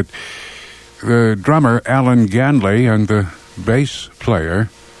trumpet, the drummer Alan Ganley, and the bass player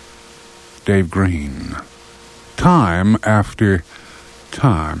Dave Green. Time after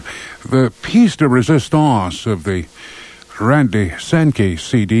time. The piece de resistance of the Randy Sankey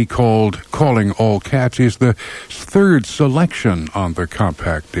CD called Calling All Cats is the third selection on the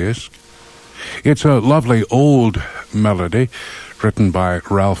compact disc. It's a lovely old melody written by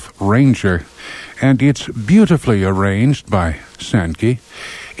Ralph Ranger, and it's beautifully arranged by Sankey.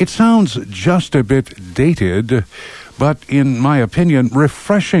 It sounds just a bit dated, but in my opinion,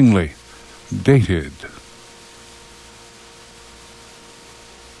 refreshingly dated.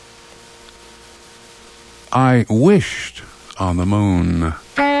 I wished on the moon.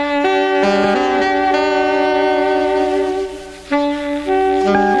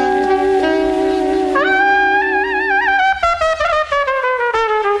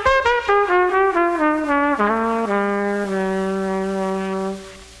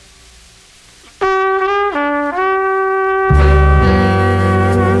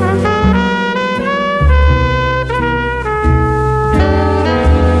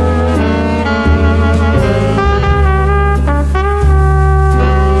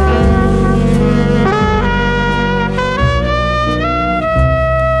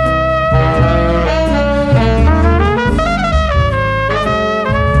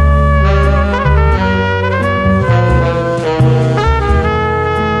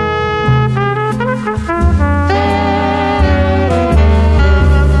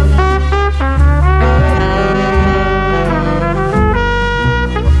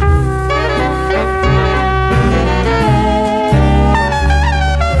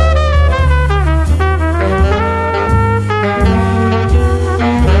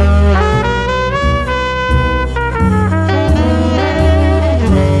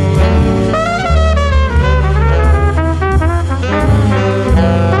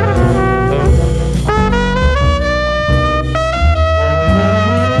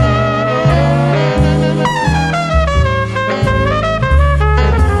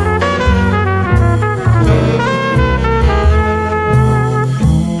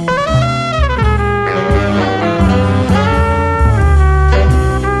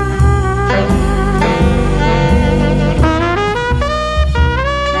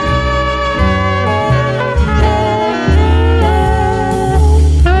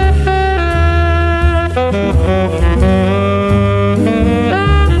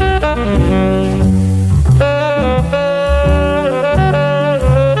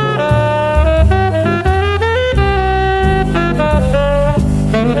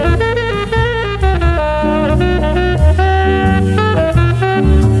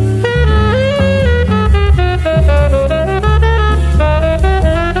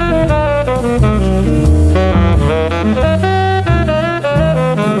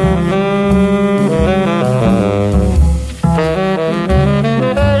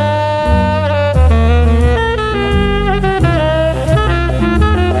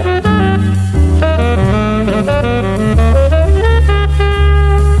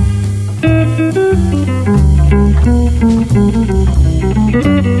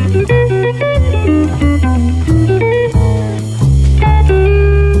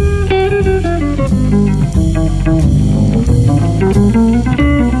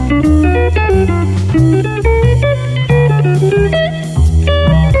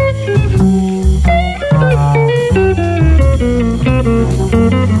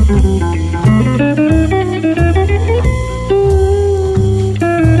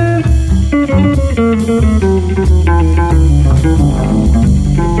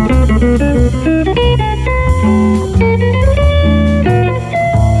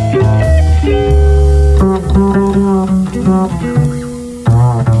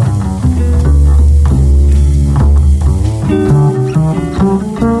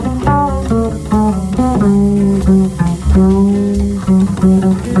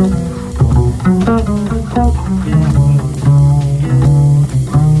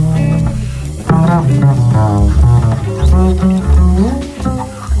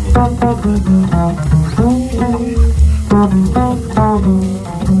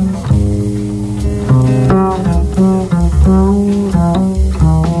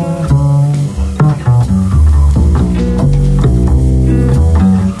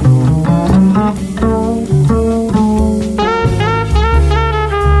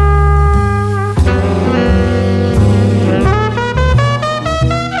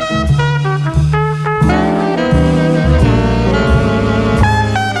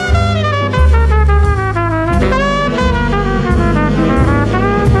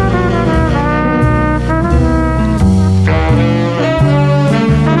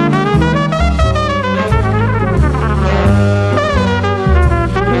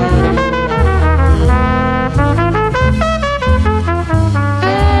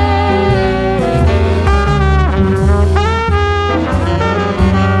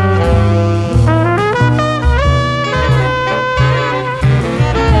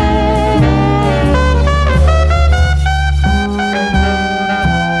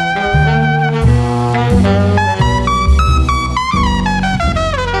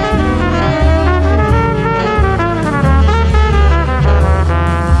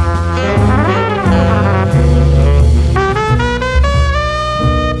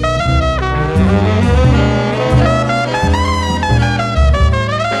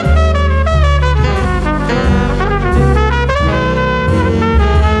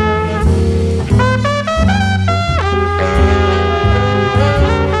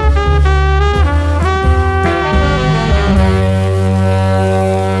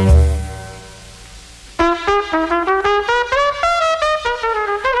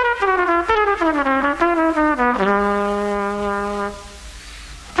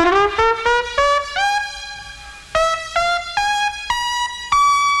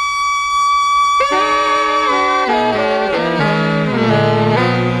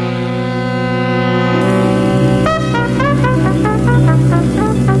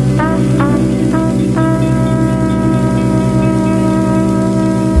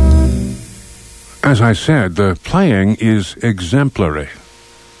 As I said, the playing is exemplary,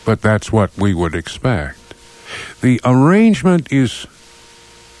 but that's what we would expect. The arrangement is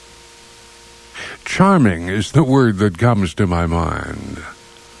charming, is the word that comes to my mind,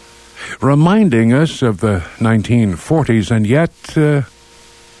 reminding us of the 1940s, and yet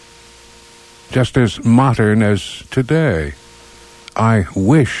just as modern as today. I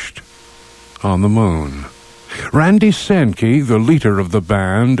wished on the moon. Randy Sankey, the leader of the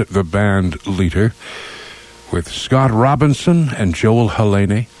band leader, with Scott Robinson and Joel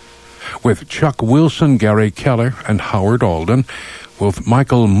Helene, with Chuck Wilson, Gary Keller, and Howard Alden, with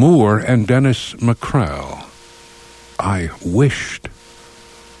Michael Moore and Dennis McCrell. I wished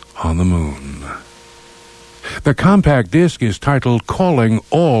on the moon. The compact disc is titled Calling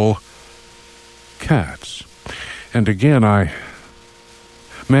All Cats. And again, I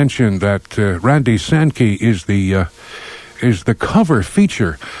mentioned that Randy Sankey is the cover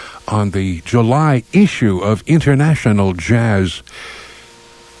feature on the July issue of International Jazz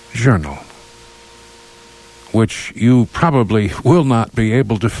Journal, which you probably will not be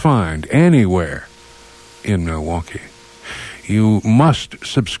able to find anywhere in Milwaukee. You must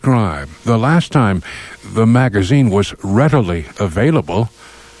subscribe. The last time the magazine was readily available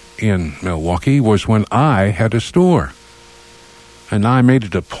in Milwaukee was when I had a store. And I made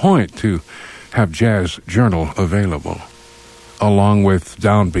it a point to have Jazz Journal available, along with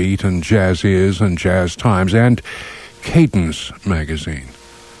Downbeat and Jazz Is and Jazz Times and Cadence magazine.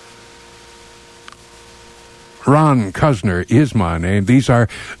 Ron Cuzner is my name. These are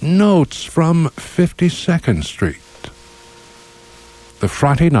notes from 52nd Street, the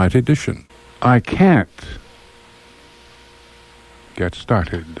Friday night edition. I can't get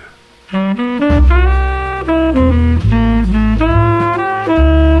started.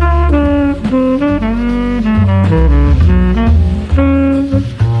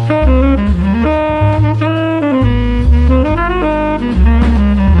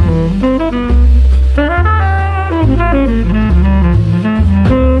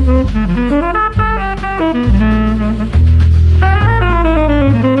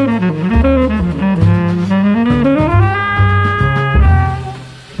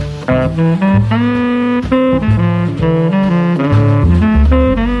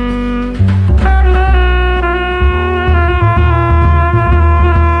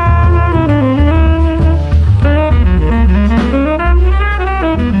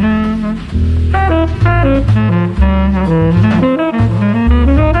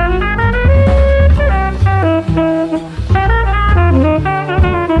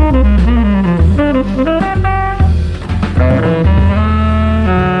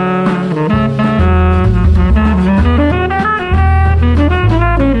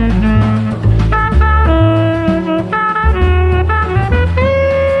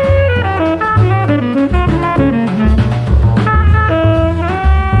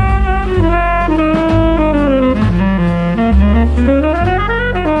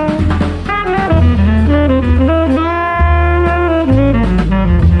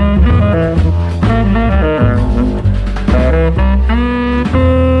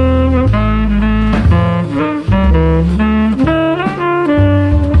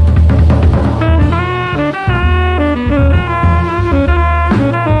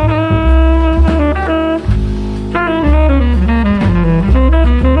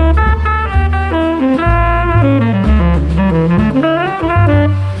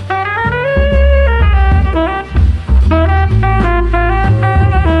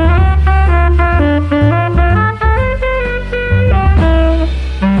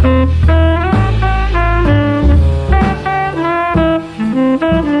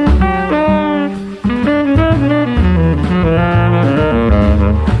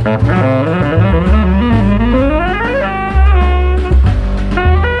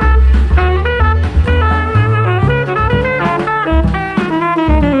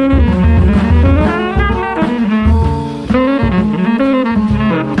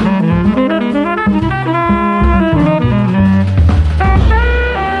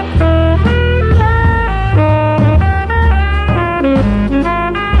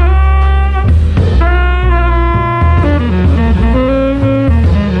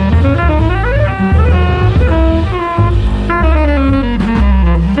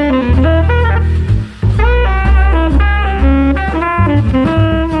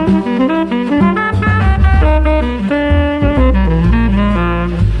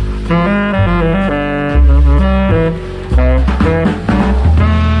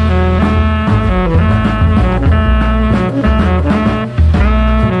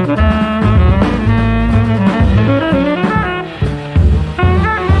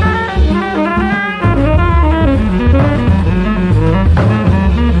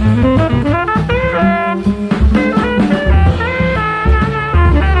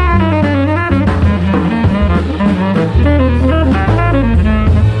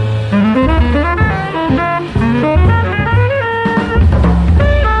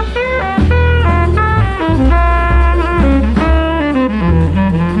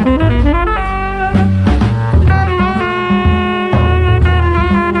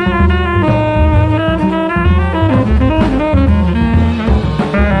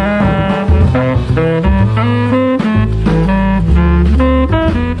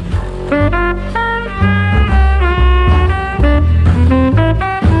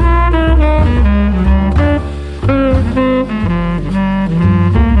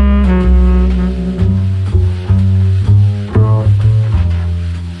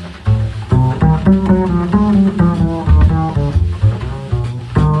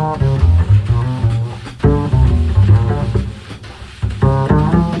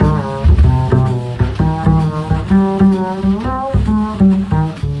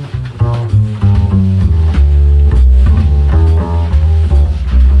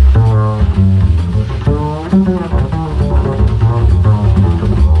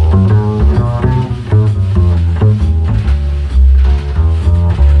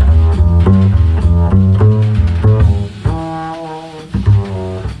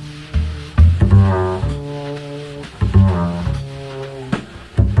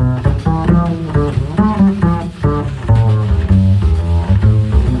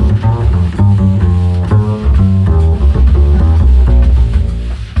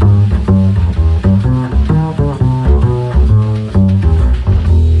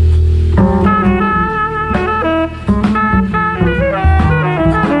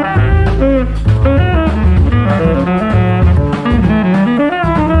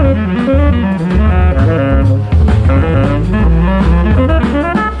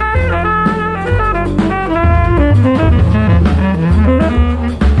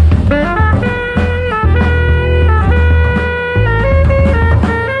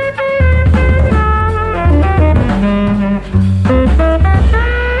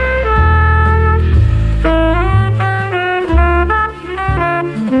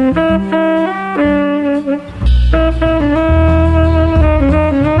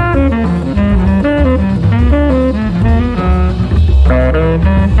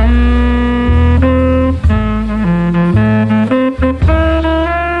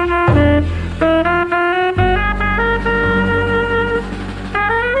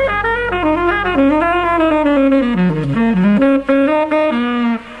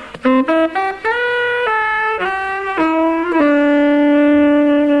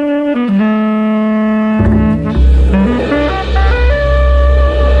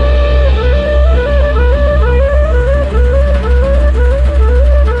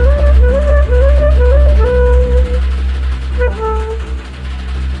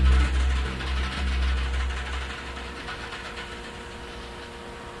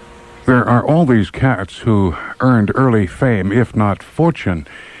 There are all these cats who earned early fame, if not fortune,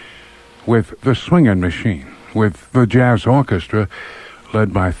 with the swingin' machine, with the jazz orchestra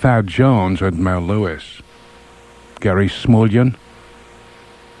led by Thad Jones and Mel Lewis, Gary Smulyan,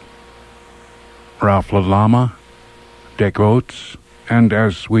 Ralph LaLama, Dick Oates, and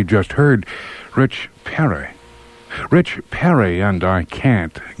as we just heard, Rich Perry. Rich Perry and I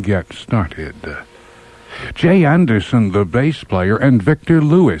Can't Get Started. Jay Anderson, the bass player, and Victor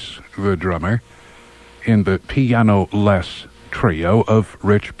Lewis, the drummer, in the piano-less trio of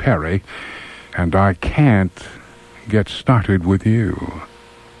Rich Perry and I Can't Get Started With You.